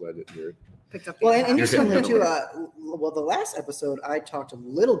about. So I'm glad that you're. Picked up. Well, and You're interestingly getting too, the well, the last episode I talked a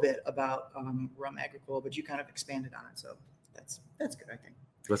little bit about rum agricole, but you kind of expanded on it, so that's good, I think.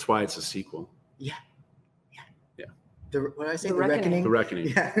 That's why it's a sequel. What did I say? The The Reckoning. Reckoning. The Reckoning.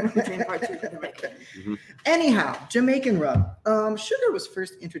 Yeah. Between part two and the Reckoning. Anyhow, Jamaican rum. Sugar was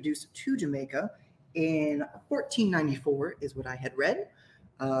first introduced to Jamaica in 1494, is what I had read.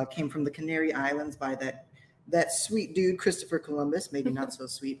 Came from the Canary Islands by that sweet dude Christopher Columbus. Maybe not so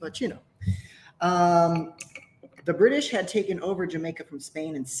sweet, but you know. The British had taken over Jamaica from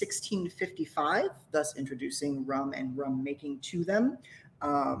Spain in 1655, thus introducing rum and rum making to them,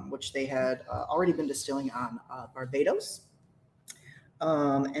 which they had already been distilling on Barbados.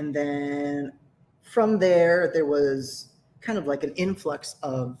 And then from there was kind of like an influx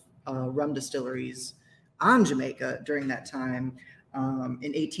of rum distilleries on Jamaica during that time.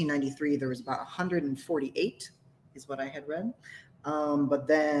 In 1893, there was about 148, is what I had read. But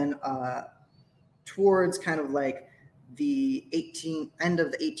then towards kind of like the end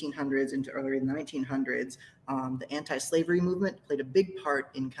of the 1800s into early 1900s, the anti-slavery movement played a big part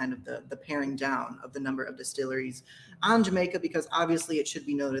in kind of the paring down of the number of distilleries on Jamaica, because obviously it should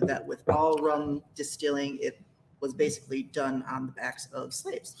be noted that with all rum distilling, it was basically done on the backs of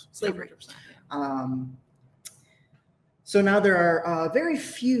slavery. 100%, So now there are very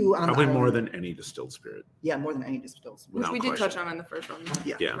few on Probably the more island. than any distilled spirit. Yeah, more than any distills. Which Without we did question. touch on in the first one.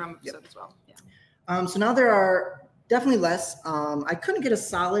 Yeah. Rum episode as well. Yeah. So now there are definitely less. I couldn't get a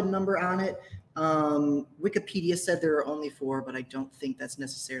solid number on it. Wikipedia said there are only 4, but I don't think that's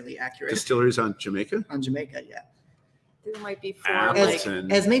necessarily accurate. Distilleries on Jamaica? On Jamaica, yeah. There might be 4 Appleton.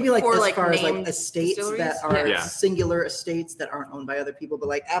 like As maybe like For, as like, far as like named estates that distilleries? are Yeah. singular estates that aren't owned by other people, but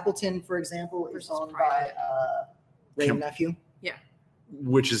like Appleton, for example, is Versus owned by private. Ray Camp- Nephew.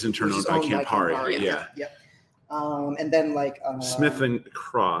 Which is in turn which owned is by owned Campari. Campari, Yeah. Yep. And then like Smith and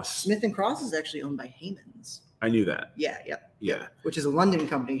Cross. Smith and Cross is actually owned by Haymans. I knew that. Yeah, yep. Yeah. Which is a London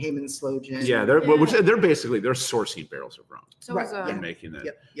company, Haymans Slow Gin. Yeah. They're Yeah. Which they're basically they're sourcing barrels of rum so Right, is yeah. and making that.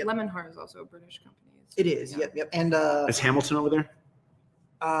 Yep, yep. Lemon Heart is also a British company. It is. Yeah. Yep, yep. And Is Hamilton over there?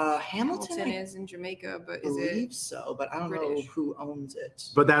 Hamilton, I is in Jamaica, but is believe it so, but I don't know British? who owns it.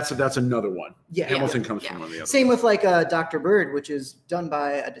 But that's another one. Yeah. Hamilton comes Yeah. from one of the other. Same with like Dr. Bird, which is done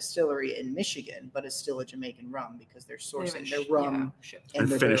by a distillery in Michigan, but it's still a Jamaican rum because they're sourcing their rum shipped. And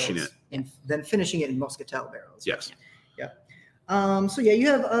their finishing barrels, and then finishing it in muscatel barrels. Yes. So yeah, you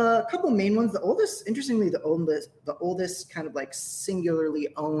have a couple main ones. The oldest, interestingly, the oldest kind of like singularly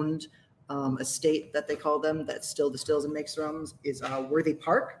owned estate that they call them that still distills and makes rums is Worthy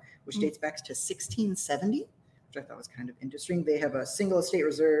Park, which dates back to 1670, which I thought was kind of interesting. They have a single estate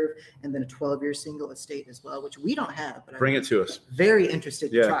reserve and then a 12-year single estate as well, which we don't have. But Bring I'm it to us. very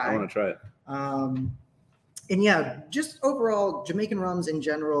interested to Yeah, try. I want to try it. And yeah, just overall, Jamaican rums in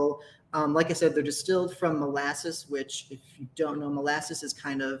general, like I said, they're distilled from molasses, which, if you don't know, molasses is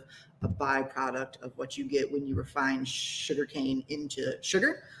kind of a byproduct of what you get when you refine sugarcane into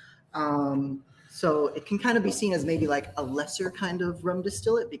sugar. So it can kind of be seen as maybe like a lesser kind of rum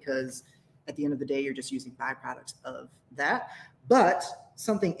distillate because at the end of the day, you're just using byproducts of that. But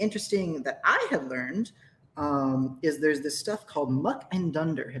something interesting that I have learned is there's this stuff called muck and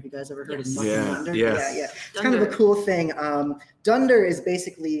dunder. Have you guys ever heard of muck and dunder? Yes. Yeah. It's kind of a cool thing. Dunder is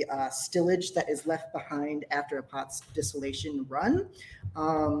basically stillage that is left behind after a pot's distillation run.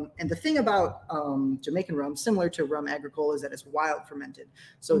 And the thing about Jamaican rum, similar to rum agricole, is that it's wild fermented.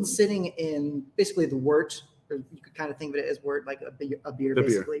 So it's sitting in basically the wort, or you could kind of think of it as wort, like a beer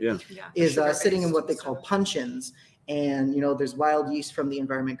basically, is sitting in what they call puncheons. And, there's wild yeast from the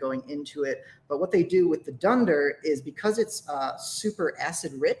environment going into it. But what they do with the dunder is because it's super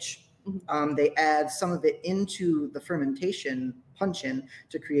acid rich, they add some of it into the fermentation puncheon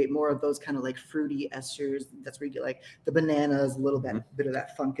to create more of those kind of like fruity esters. That's where you get like the bananas, a little bit of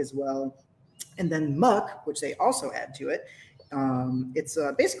that funk as well. And then muck, which they also add to it. It's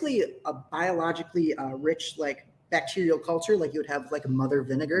basically a biologically rich, like bacterial culture, like you would have like a mother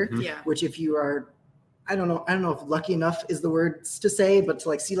vinegar, which if you are, I don't know if lucky enough is the words to say, but to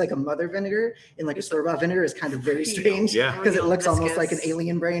like see like a mother vinegar in like a store-bought vinegar is kind of very strange because it looks almost like an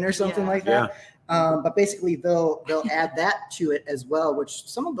alien brain or something like that. But basically they'll add that to it as well, which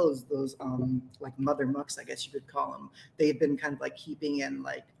some of those like mother mucks, I guess you could call them, they've been kind of like keeping and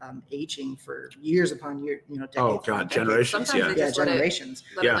like aging for years upon years, decades. Oh God, generations. Sometimes they just generations.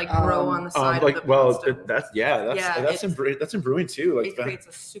 Let it like grow on the side of the that's in brewing too. Like it creates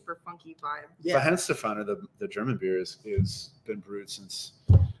a super funky vibe. Weihenstephaner, the German beer is been brewed since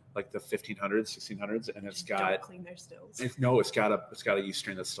like the 1500s, 1600s, and it's got don't clean their stills. It's got a yeast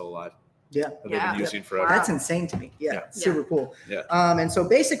strain that's still alive. That they've been using forever. That's insane to me. Super cool. Yeah. And so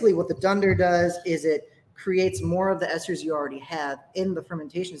basically what the dunder does is it creates more of the esters you already have in the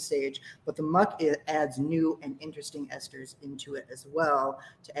fermentation stage, but the muck, it adds new and interesting esters into it as well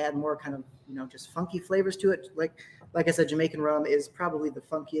to add more kind of, just funky flavors to it. Like I said, Jamaican rum is probably the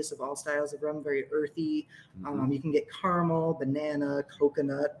funkiest of all styles of rum, very earthy. You can get caramel, banana,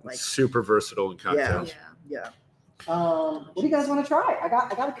 coconut, like super versatile in cocktails. Yeah. What do you guys want to try? I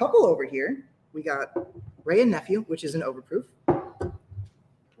got a couple over here. We got Ray and Nephew, which is an overproof.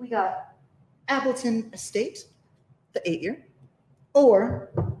 We got Appleton Estate, the 8-year,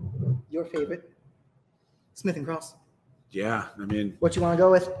 or your favorite, Smith and Cross. Yeah, I mean, what you want to go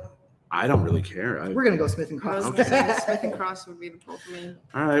with? I don't really care. We're gonna go Smith and Cross. Smith and Cross would be the pull for me.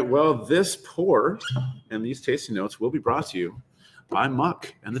 All right. Well, this pour and these tasting notes will be brought to you by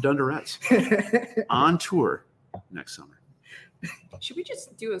Muck and the Dunderettes on tour next summer. Should we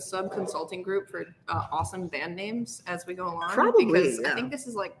just do a sub-consulting group for awesome band names as we go along? Probably, because I think this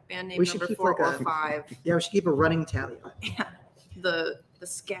is like band name number 4 or 5. Yeah, we should keep a running tally on it. Yeah, the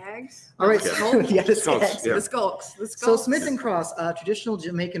Skags. All right, the Skulks. yeah, the Skags. The Skulks. So Smith and Cross, traditional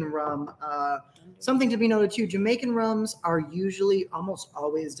Jamaican rum. Something to be noted too: Jamaican rums are usually almost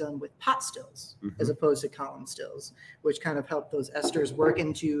always done with pot stills as opposed to column stills, which kind of help those esters work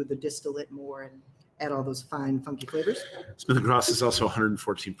into the distillate more and add all those fine, funky flavors. Smith & Cross is also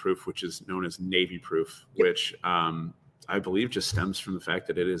 114 proof, which is known as Navy proof, which I believe just stems from the fact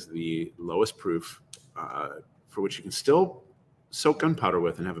that it is the lowest proof for which you can still soak gunpowder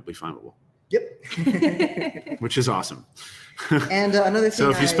with and have it be flammable. Yep. Which is awesome. And another thing. So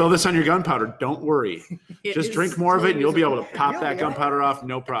if you spill this on your gunpowder, don't worry. Just drink more of it and you'll be able to pop that gunpowder off,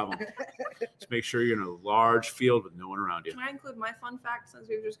 no problem. Just make sure you're in a large field with no one around you. Can I include my fun fact since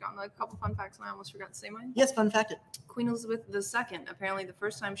we've just gotten a couple fun facts and I almost forgot to say mine? Yes, fun fact. Queen Elizabeth II, apparently the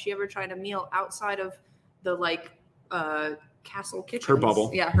first time she ever tried a meal outside of the castle kitchen. Her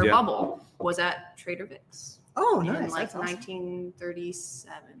bubble. Yeah, her bubble was at Trader Vic's. Oh, in nice. like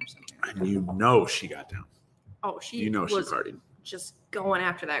 1937 or something. And you know she got down. Oh, she she was partied. just going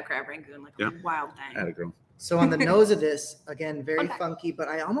after that crab rangoon like a wild thing. Atta girl. So on the nose of this, again, very Okay. funky, but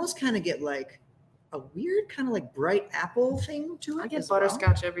I almost kind of get like a weird kind of like bright apple thing to it. I get as well.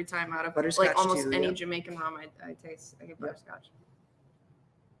 butterscotch every time out of Butterscotch like almost too, any yeah. Jamaican rum I taste. I get butterscotch.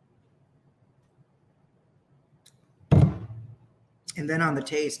 And then on the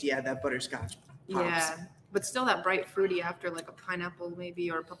taste, yeah, that butterscotch. Pops. Yeah, but still that bright fruity after like a pineapple maybe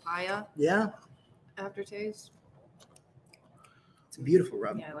or papaya Yeah, aftertaste. it's a beautiful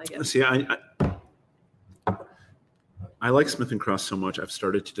rum. Yeah, I like it. See, I like Smith & Cross so much, I've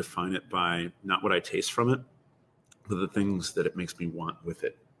started to define it by not what I taste from it, but the things that it makes me want with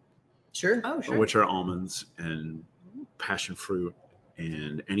it, Sure. Oh, sure. which are almonds and passion fruit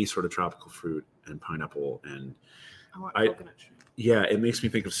and any sort of tropical fruit and pineapple. And I want I- coconut. yeah, it makes me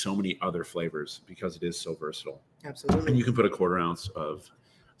think of so many other flavors because it is so versatile. Absolutely. And you can put a 1/4 ounce of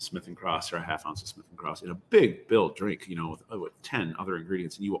Smith & Cross or a 1/2 ounce of Smith & Cross in a big build drink, you know, with 10 other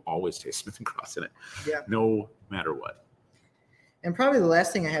ingredients, and you will always taste Smith & Cross in it, Yeah. no matter what. And probably the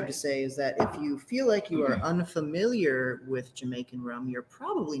last thing I have to say is that if you feel like you are unfamiliar with Jamaican rum, you're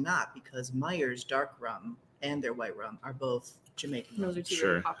probably not, because Myers dark rum and their white rum are both Jamaican rum. Those are two Sure.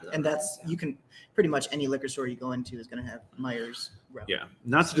 very popular. And rums, that's, you can pretty much any liquor store you go into is going to have Myers rum. Yeah,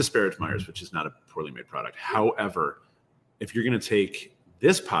 not to disparage Myers, which is not a poorly made product. However, if you're going to take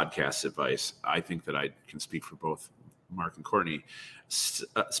this podcast's advice, I think that I can speak for both Mark and Courtney.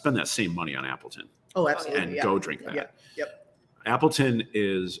 Spend that same money on Appleton Oh, absolutely. and yeah. go drink that. Yeah. Yep. Appleton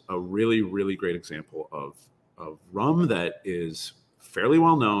is a really, really great example of rum that is fairly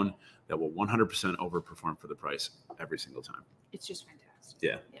well known, that will 100% overperform for the price every single time. It's just fantastic.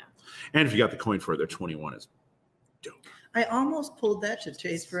 Yeah. Yeah. And if you got the coin for it, their 21 is dope. I almost pulled that to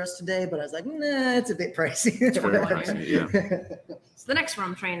taste for us today, but I was like, nah, it's a bit pricey. It's very pricey, yeah. It's the next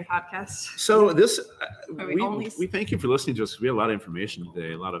Rum Train podcast. So this, Are we only- we thank you for listening to us. We had a lot of information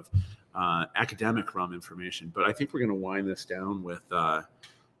today, a lot of academic rum information, but I think we're going to wind this down with a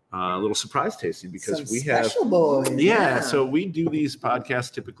little surprise tasting because Some we have, special boys. yeah. So we do these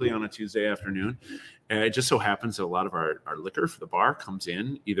podcasts typically on a Tuesday afternoon. And it just so happens that a lot of our liquor for the bar comes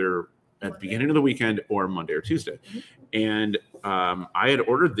in either at the beginning of the weekend or Monday or Tuesday. And I had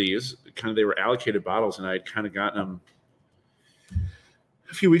ordered these, they were allocated bottles, and I had kind of gotten them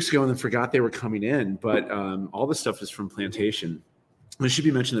a few weeks ago and then forgot they were coming in. But all this stuff is from Plantation. It should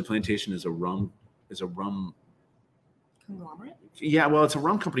be mentioned that Plantation is a rum. Conglomerate? Yeah, well, it's a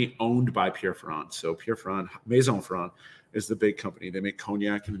rum company owned by Pierre Ferrand. So Pierre Ferrand, Maison Ferrand is the big company. They make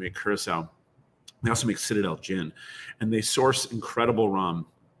cognac and they make curacao. They also make Citadel gin, and they source incredible rum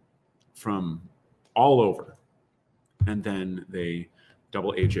from all over, and then they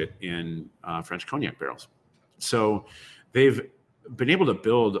double age it in French cognac barrels. So they've been able to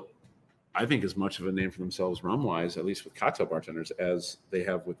build, I think, as much of a name for themselves rum-wise, at least with cocktail bartenders, as they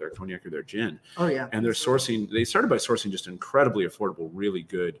have with their cognac or their gin. Oh, yeah. And they started by sourcing just incredibly affordable, really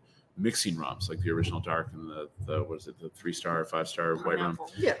good mixing rums, like the original dark and the 3-star, 5-star white rum.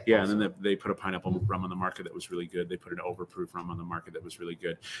 Pineapple. Yeah. Yeah, and then they put a pineapple rum on the market that was really good. They put an overproof rum on the market that was really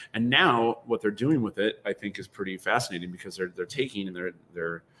good. And now what they're doing with it, I think, is pretty fascinating because they're taking and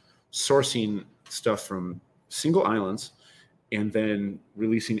they're sourcing stuff from single islands and then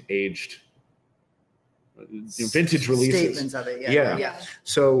releasing aged vintage releases. Statements of it. Yeah. Yeah.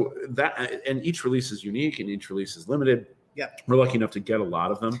 So that, and each release is unique and each release is limited. Yeah. We're lucky enough to get a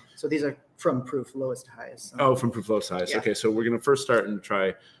lot of them. So these are from proof, lowest to highest. Oh, from Proof Low Size. Yeah. Okay, so we're going to first start and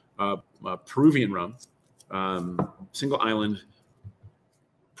try Peruvian rum, single island,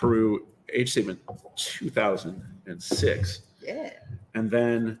 Peru, age statement 2006. Yeah. And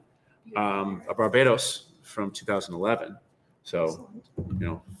then a Barbados from 2011. So,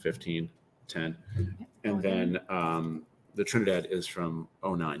 15, 10. And then the Trinidad is from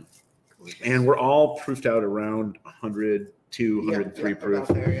 09. And we're all proofed out around 102, 103 proof.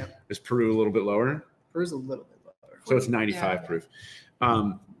 About there, yeah. Is Peru a little bit lower? Peru's a little bit lower. So it's 95 Yeah. proof.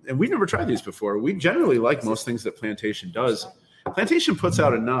 And we've never tried these before. We generally like most things that Plantation does. Plantation puts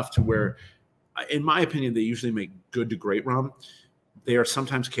out enough to where, in my opinion, they usually make good to great rum. They are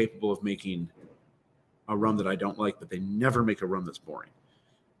sometimes capable of making a rum that I don't like, but they never make a rum that's boring.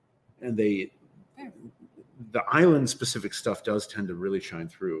 And the island specific stuff does tend to really shine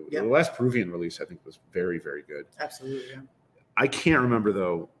through. Yeah. The last Peruvian release, I think, was very, very good. Absolutely. Yeah. I can't remember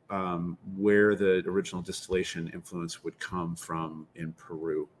though where the original distillation influence would come from in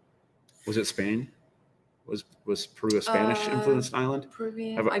Peru. Was it Spain? Was Peru a Spanish influenced island?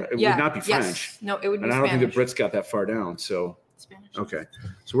 Peruvian. It would not be yes. French. No, it would be And I don't Spanish. think the Brits got that far down. So Spanish. okay,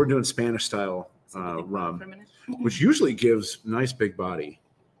 so we're doing Spanish style So think about it rum, for a minute. which usually gives nice big body.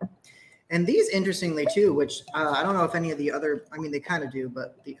 And these, interestingly too, which I don't know if any of the other, I mean, they kind of do,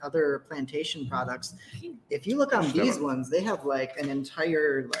 but the other plantation products, if you look on these ones, they have like an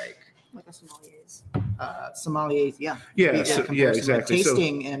entire like a sommelier's. Sommeliers, yeah. Yeah, so, exactly. Like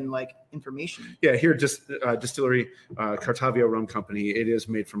tasting and like information. Yeah, here, just distillery, Cartavio Rum Company. It is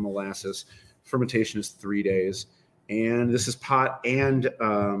made from molasses. Fermentation is 3 days. And this is pot and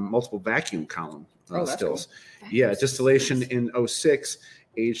multiple vacuum column stills. Cool. Yeah, distillation in 06.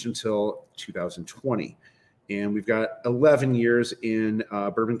 Aged until 2020. And we've got 11 years in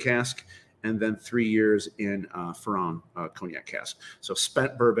bourbon cask and then 3 years in Ferrand cognac cask. So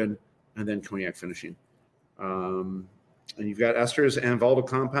spent bourbon and then cognac finishing. And you've got esters and volatile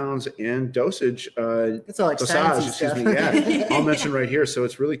compounds and dosage. It's all like dosage, excuse me. Yeah, all mentioned right here. So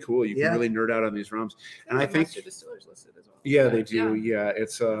it's really cool. You can really nerd out on these rums. And I think Master Distillers listed as well. Yeah, they do. Yeah,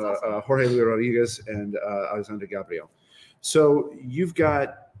 it's awesome. Jorge Luis Rodriguez and Alexander Gabriel. So you've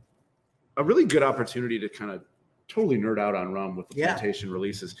got a really good opportunity to kind of totally nerd out on rum with the plantation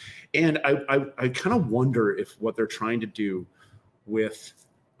releases. And I kind of wonder if what they're trying to do with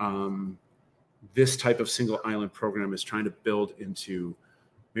this type of single island program is trying to build into,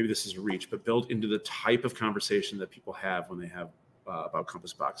 maybe this is a reach, but build into the type of conversation that people have when they have about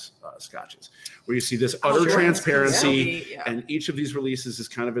Compass Box scotches, where you see this utter transparency, and each of these releases is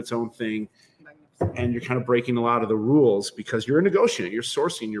kind of its own thing. And you're kind of breaking a lot of the rules because you're a negotiant. You're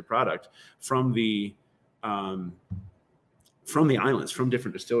sourcing your product from the islands, from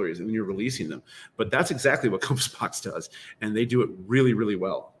different distilleries, and then you're releasing them. But that's exactly what Compass Box does, and they do it really, really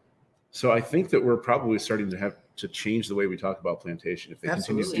well. So I think that we're probably starting to have to change the way we talk about plantation if they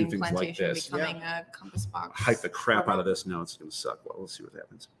continue to do things like this. Becoming a Compass Box. Hype the crap out of this. No, it's going to suck. Well, let's see what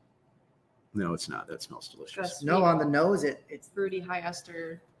happens. No, it's not. That smells delicious. No, on the nose, it's fruity, high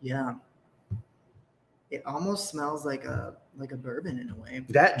ester. Yeah. It almost smells like a bourbon in a way.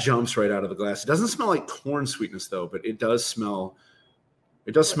 That jumps right out of the glass. It doesn't smell like corn sweetness though, but it does smell.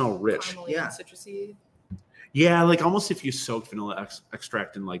 It does smell rich. Yeah, citrusy. Yeah, like almost if you soaked vanilla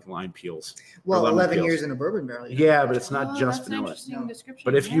extract in like lime peels. Well, 11 years in a bourbon barrel. Yeah, but it's not just vanilla. Description.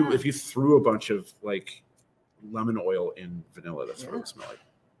 But if you threw a bunch of like lemon oil in vanilla, that's what it would smell like.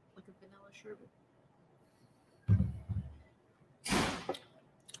 Like a vanilla sherbet.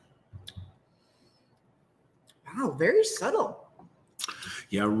 Wow, very subtle.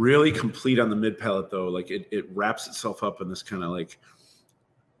 Yeah, really complete on the mid palate though. Like it wraps itself up in this kind of like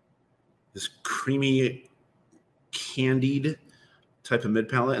this creamy, candied type of mid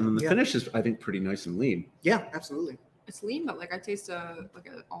palate, and then the finish is, I think, pretty nice and lean. Yeah, absolutely. It's lean, but like I taste like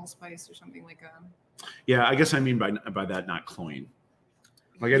an allspice or something like a. Yeah, I guess I mean by that not cloying.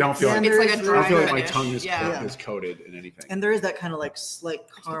 Like I don't feel like it's like a dry I feel like finish. my tongue is coated in anything. And there is that kind of like slight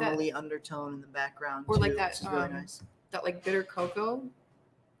caramely undertone in the background, or too, like that. Really nice. That like bitter cocoa.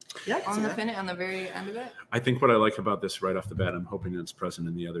 Yeah, on the finish, on the very end of it. I think what I like about this right off the bat, I'm hoping it's present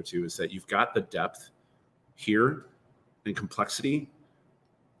in the other two, is that you've got the depth here and complexity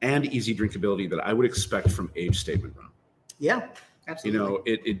and easy drinkability that I would expect from age statement rum. Yeah, absolutely. You know,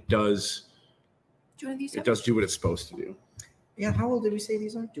 it does. It does do what it's supposed to do. Yeah, how old did we say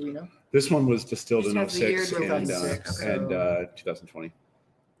these are? Do we know? This one was distilled in 06 and 2020.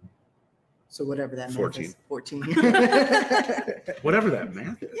 So whatever that 14. Math is. 14. Whatever that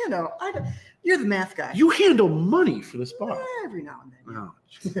math is. You know, you're the math guy. You handle money for this bar. Every now and then.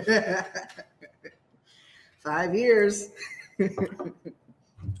 Oh. 5 years.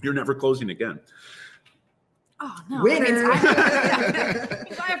 You're never closing again. Oh, no. Winner. I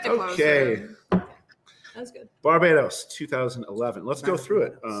have to close. Okay. That's good. Barbados, 2011. Let's go through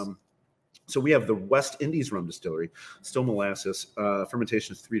it. So we have the West Indies Rum Distillery, still molasses.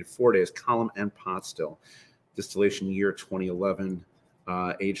 Fermentation is 3 to 4 days, column and pot still. Distillation year 2011,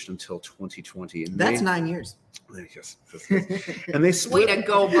 aged until 2020. And that's 9 years. Yes. And they split. Way to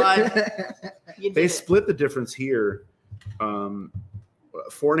go, bud. They split the difference here.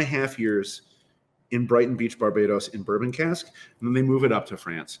 4.5 years in Brighton Beach, Barbados, in bourbon cask, and then they move it up to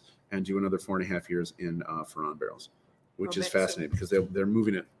France and do another 4.5 years in Ferrand barrels, which is fascinating because they're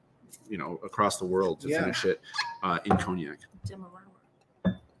moving it, you know, across the world to finish it in cognac. Demerara.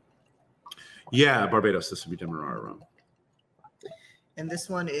 Yeah, Barbados. This would be Demerara rum. And this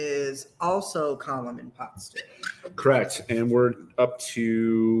one is also column and pot still. Correct, and we're up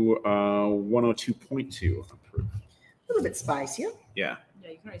to 102.2 proof. A little bit spicier. Yeah.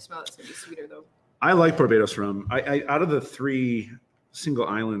 Yeah, you can already smell it. It's gonna be sweeter though. I like Barbados rum. I out of the 3 single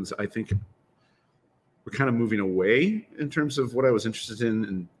islands, I think we're kind of moving away in terms of what I was interested in,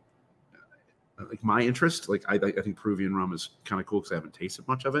 and like my interest. Like I think Peruvian rum is kind of cool because I haven't tasted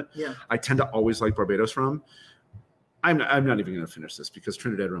much of it. Yeah. I tend to always like Barbados rum, I'm not even going to finish this because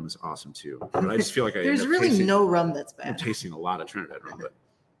Trinidad rum is awesome too. But I just feel like There's really no rum that's I'm bad. tasting a lot of Trinidad rum, but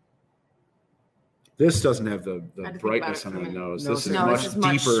this doesn't have the brightness on my nose. No, This is no, much this is deeper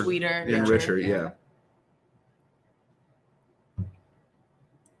much sweeter and richer. Yeah.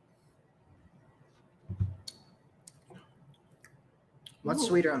 Much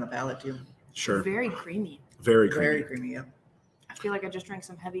sweeter on the palate too. Sure. Very creamy. Very creamy. Very creamy. Yeah. I feel like I just drank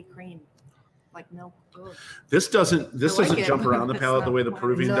some heavy cream, like milk. Ugh. This doesn't it. jump around the It's palate the not way the mine.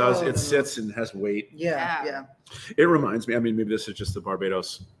 Peruvian No, does. no, It no. sits and has weight. Yeah. Yeah. Yeah. It reminds me. I mean, maybe this is just the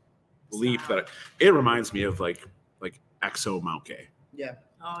Barbados leap that it reminds me of like Exo Mount Gay, Yeah.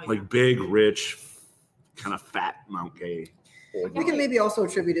 Oh, yeah. like big, rich, kind of fat Mount Gay. We can maybe also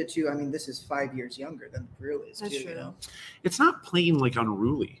attribute it to. I mean, this is 5 years younger than Peru is. That's too, true. You know? It's not plain like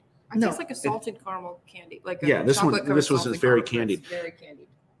unruly. I No. taste like a salted caramel candy. Like a Yeah, this one- chocolate-covered this was salted very caramel, but it's candied. Very candied.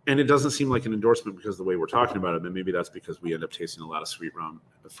 And it doesn't seem like an endorsement because of the way we're talking about it, but maybe that's because we end up tasting a lot of sweet rum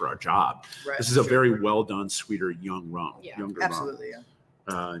for our job. Right. This is a Sure. very well done, sweeter, young rum. Yeah. Younger Absolutely.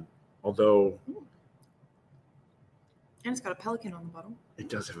 Yeah. rum. Although And it's got a pelican on the bottle. it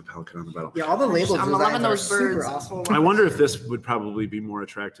does have a pelican on the bottle. Yeah. All the label I'm designs loving are those super birds. awesome. I wonder if this would probably be more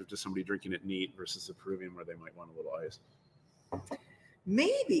attractive to somebody drinking it neat versus the Peruvian where they might want a little ice.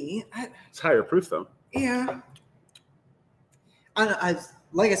 Maybe. It's higher proof though. Yeah. I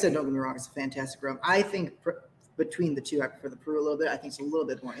like I said, don't get me wrong, it's a fantastic rum. I think between the two, I prefer the Peru a little bit. I think it's a little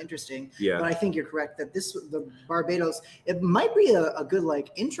bit more interesting. Yeah. But I think you're correct that the Barbados, it might be a good like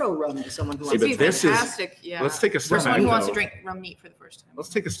intro rum to someone who See, wants but It'd to be this is- fantastic. Yeah. Let's take a For step someone back who wants to though. drink rum neat for the first time. Let's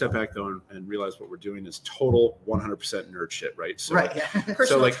take a step back though and realize what we're doing is total 100% nerd shit, right? So right. Yeah.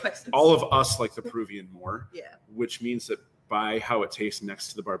 Personal like, experience. all of us like the Peruvian more, Yeah. which means that by how it tastes next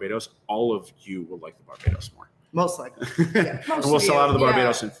to the Barbados, all of you will like the Barbados more. Most likely. And Most we'll of sell you, out of the yeah.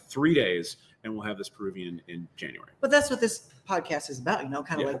 Barbados in 3 days, and we'll have this Peruvian in January. But that's what this podcast is about, you know,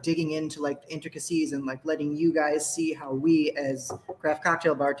 kind of Yeah. like digging into like intricacies and like letting you guys see how we as craft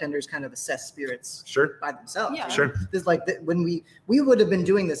cocktail bartenders kind of assess spirits Sure, by themselves. Yeah. you know? sure. This is like when we would have been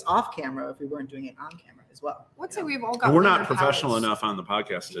doing this off camera if we weren't doing it on camera as well. Let's say we've all got. And we're not weird professional palates. enough on the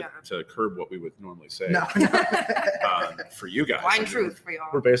podcast Yeah. to curb what we would normally say. No. For you guys, I Blind mean, truth for y'all.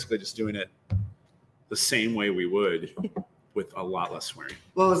 We're basically just doing it the same way we would with a lot less swearing.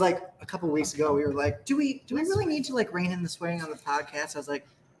 Well, it was like a couple of weeks ago. We were like, "Do we really need to like rein in the swearing on the podcast?" I was like,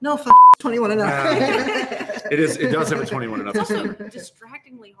 "No, fuck, 21 and up." It does have a 21 and up. It's also disclaimer.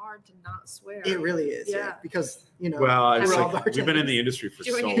 distractingly hard to not swear. It really is. Yeah. Yeah. Because you know, Well, it's we're all like, we've been in the industry for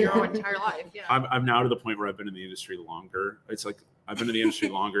so Doing it your long. whole entire life. Yeah. I'm now to the point where I've been in the industry longer. It's like I've been in the industry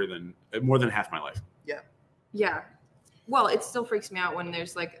longer than more than half my life. Yeah. Well, it still freaks me out when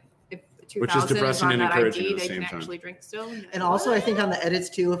there's like if 2000 Which is depressing on and that encouraging ID, at the they same can time. actually drink still. And also, I think on the edits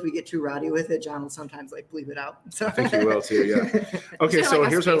too, if we get too rowdy with it, John will sometimes like bleep it out. So I think you will too. Yeah. Okay, Is there, so like, a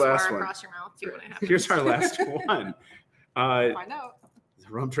here's our space last bar one. across your mouth too when it happens? Here's our last one. Find out. The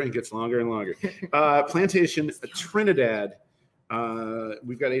rum train gets longer and longer. Plantation Trinidad.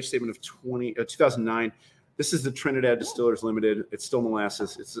 We've got age statement of 2009. This is the Trinidad Distillers Limited. It's still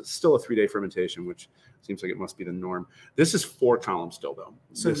molasses. It's still a 3-day fermentation, which seems like it must be the norm. This is 4 column still, though.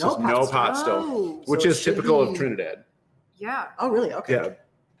 So this no is pot no still. pot still, Oh, which So it is should typical of be- Trinidad. yeah. Oh, really? Okay. Yeah.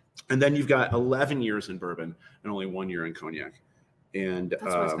 And then you've got 11 years in bourbon and only 1 year in cognac. And That's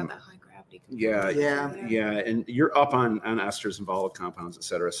why it's got that high gravity. yeah, Yeah. yeah, and you're up on esters and volatile compounds, et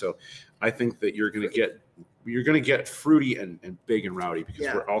cetera. So I think that you're going to get fruity and big and rowdy because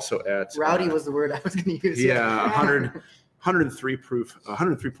Yeah. we're also at Rowdy was the word I was going to use. yeah 103 proof,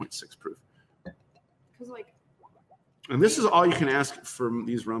 103.6 proof. Because like, And this is all you can ask from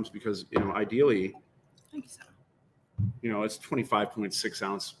these rums because ideally thank you, so. it's 25.6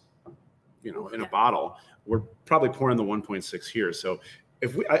 ounce in a bottle. We're probably pouring the 1.6 here. So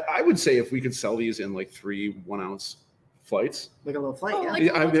if I would say if we could sell these in like 3 1-ounce flights, Like a little flight. Oh,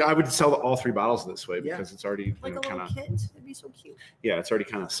 yeah. like- I would sell all 3 bottles this way Yeah. because it's already Like a little kind of kit. It'd be so cute. it's already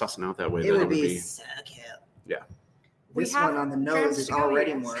kind of sussing out that way. It that would be so cute. Yeah. We This have one on the nose grams is to go,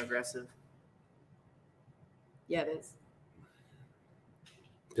 already yes. more aggressive. Yeah, it is.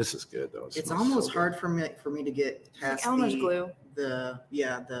 This is good though. It It's smells almost so hard for me to get past Elmer's the glue. the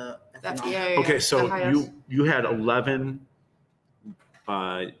That's ethanol. yeah. good. Okay, the so highest. you had 11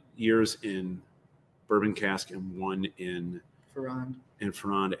 years in bourbon cask and 1 in Ferrand.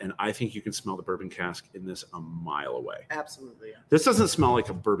 Ferrand, and I think you can smell the bourbon cask in this a mile away. Absolutely. Yeah. This doesn't smell like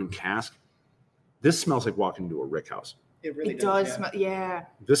a bourbon cask. This smells like walking into a rick house. It really It does yeah. smell. Yeah.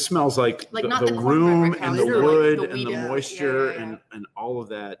 This smells like Not the the room cornbread and rick the house, like wood the and weed the and- moisture yeah. and all of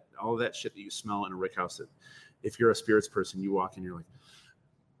that shit that you smell in a rick house. That if you're a spirits person, you walk in, you're like,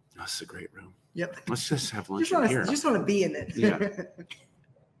 oh, this is a great room. Yep. Let's just have lunch in here. Just want to be in it. Yeah.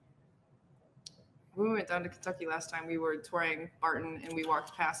 When we went down to Kentucky last time, we were touring Barton, and we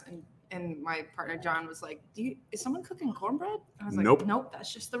walked past, and my partner John was like, is someone cooking cornbread? And I was like, nope,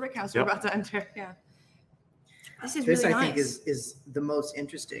 that's just the rick house we're about to enter. Yeah. This is really nice. I think is the most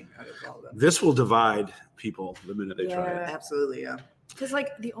interesting out of all of them. This will divide people the minute they try it. Absolutely, yeah. Because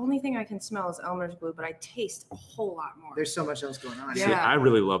like the only thing I can smell is Elmer's Glue, but I taste a whole lot more. There's so much else going on. Yeah. See, I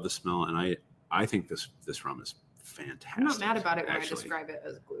really love the smell, and I think this rum is fantastic. I'm not mad about it when I describe it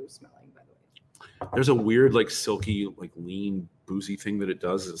as glue smelling, by the way. There's a weird, like silky, like lean, boozy thing that it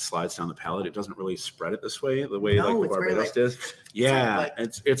does as it slides down the palate. It doesn't really spread it this way, the way like the Barbados does. Yeah,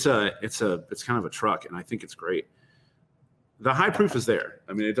 it's kind of a truck, and I think it's great. The high proof is there.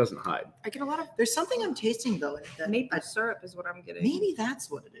 I mean, it doesn't hide. I get a lot of. There's something I'm tasting though. That maple syrup is what I'm getting. Maybe that's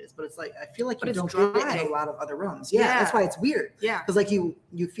what it is, but it's like I feel like you don't get it in a lot of other rums. Yeah, that's why it's weird. Yeah, because like you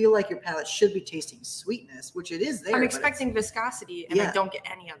feel like your palate should be tasting sweetness, which it is there. I'm expecting viscosity, and I don't get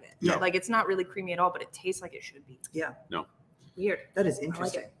any of it. Yeah, like it's not really creamy at all, but it tastes like it should be. Yeah. No. Weird. That is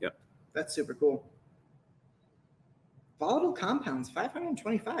interesting. I like it. Yep. That's super cool. Volatile compounds,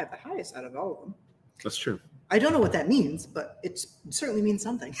 525, the highest out of all of them. That's true. I don't know what that means, but it certainly means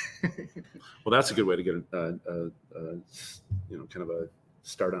something. Well, that's a good way to get kind of a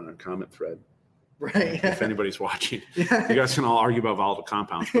start on a comment thread. Right. If anybody's watching, you guys can all argue about volatile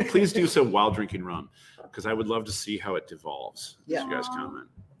compounds, but please do so while drinking rum, because I would love to see how it devolves. Yeah. As you guys comment.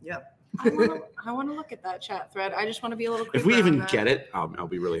 Yep. I want to look at that chat thread. I just want to be a little. If we even get it, I'll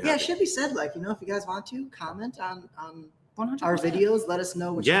be really happy. Yeah, it should be said. Like, if you guys want to comment on 100%. Our videos, let us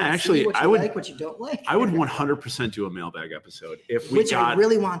know what you actually, what you like, what you don't like. I would 100% do a mailbag episode if we I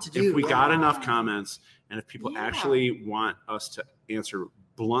really want to do. If we got enough comments, and if people actually want us to answer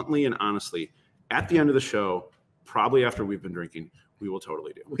bluntly and honestly at the end of the show, probably after we've been drinking, we will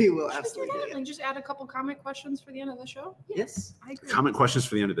totally do. We will absolutely do. And just add a couple comment questions for the end of the show. Yes, I agree. Comment questions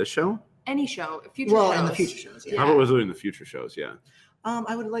for the end of this show. Any show, future shows. In the future shows. Yeah. How about we're doing the future shows? Yeah.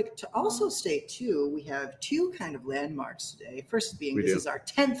 I would like to also state, too, we have two kind of landmarks today. First being this is our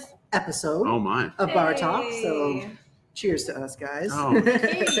 10th episode of Bar Talk. So cheers to us, guys. Oh,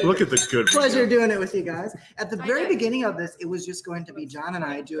 look at the good pleasure doing it with you guys. At the very beginning of this, it was just going to be John and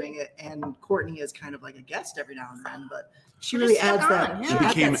I doing it, and Courtney is kind of like a guest every now and then, but she really adds that. She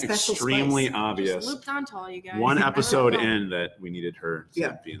became extremely obvious. Just looped onto all you guys. One episode in that we needed her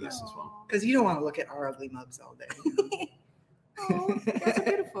to be in this as well. Because you don't want to look at our ugly mugs all day. Oh, that's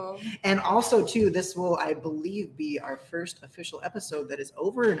beautiful. And also, too, this will, I believe, be our first official episode that is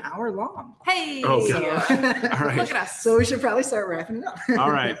over an hour long. Hey! Oh, God. All right. Look at us. So we should probably start wrapping it up. All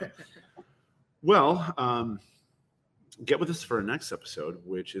right. Well, get with us for our next episode,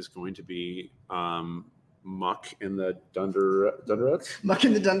 which is going to be Muck in the Dunderettes. Muck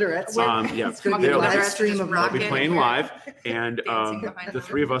in the Dunderettes. Yeah, it's going to be a live stream of Muck. They'll be playing live, and the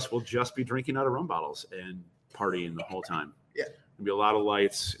three of us will just be drinking out of rum bottles and partying the whole time. Yeah. Be a lot of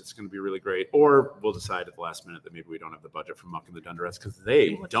lights. It's going to be really great. Or we'll decide at the last minute that maybe we don't have the budget for Muck and the Dunderettes because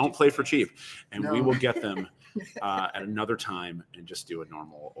they don't play for cheap, and we will get them at another time and just do a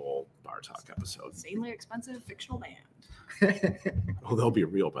normal old Bar Talk episode. Insanely expensive fictional band. Oh, they'll be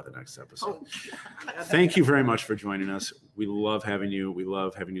real by the next episode. Thank you very much for joining us. We love having you. We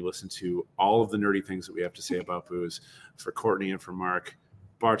love having you listen to all of the nerdy things that we have to say about booze. For Courtney and for Mark,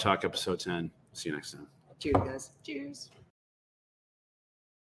 Bar Talk episode 10. See you next time. Cheers, guys. Cheers.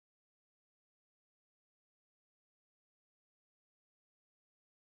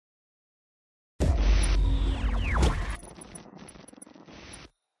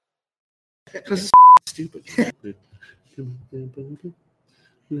 Because it's stupid.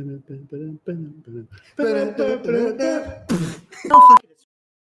 Don't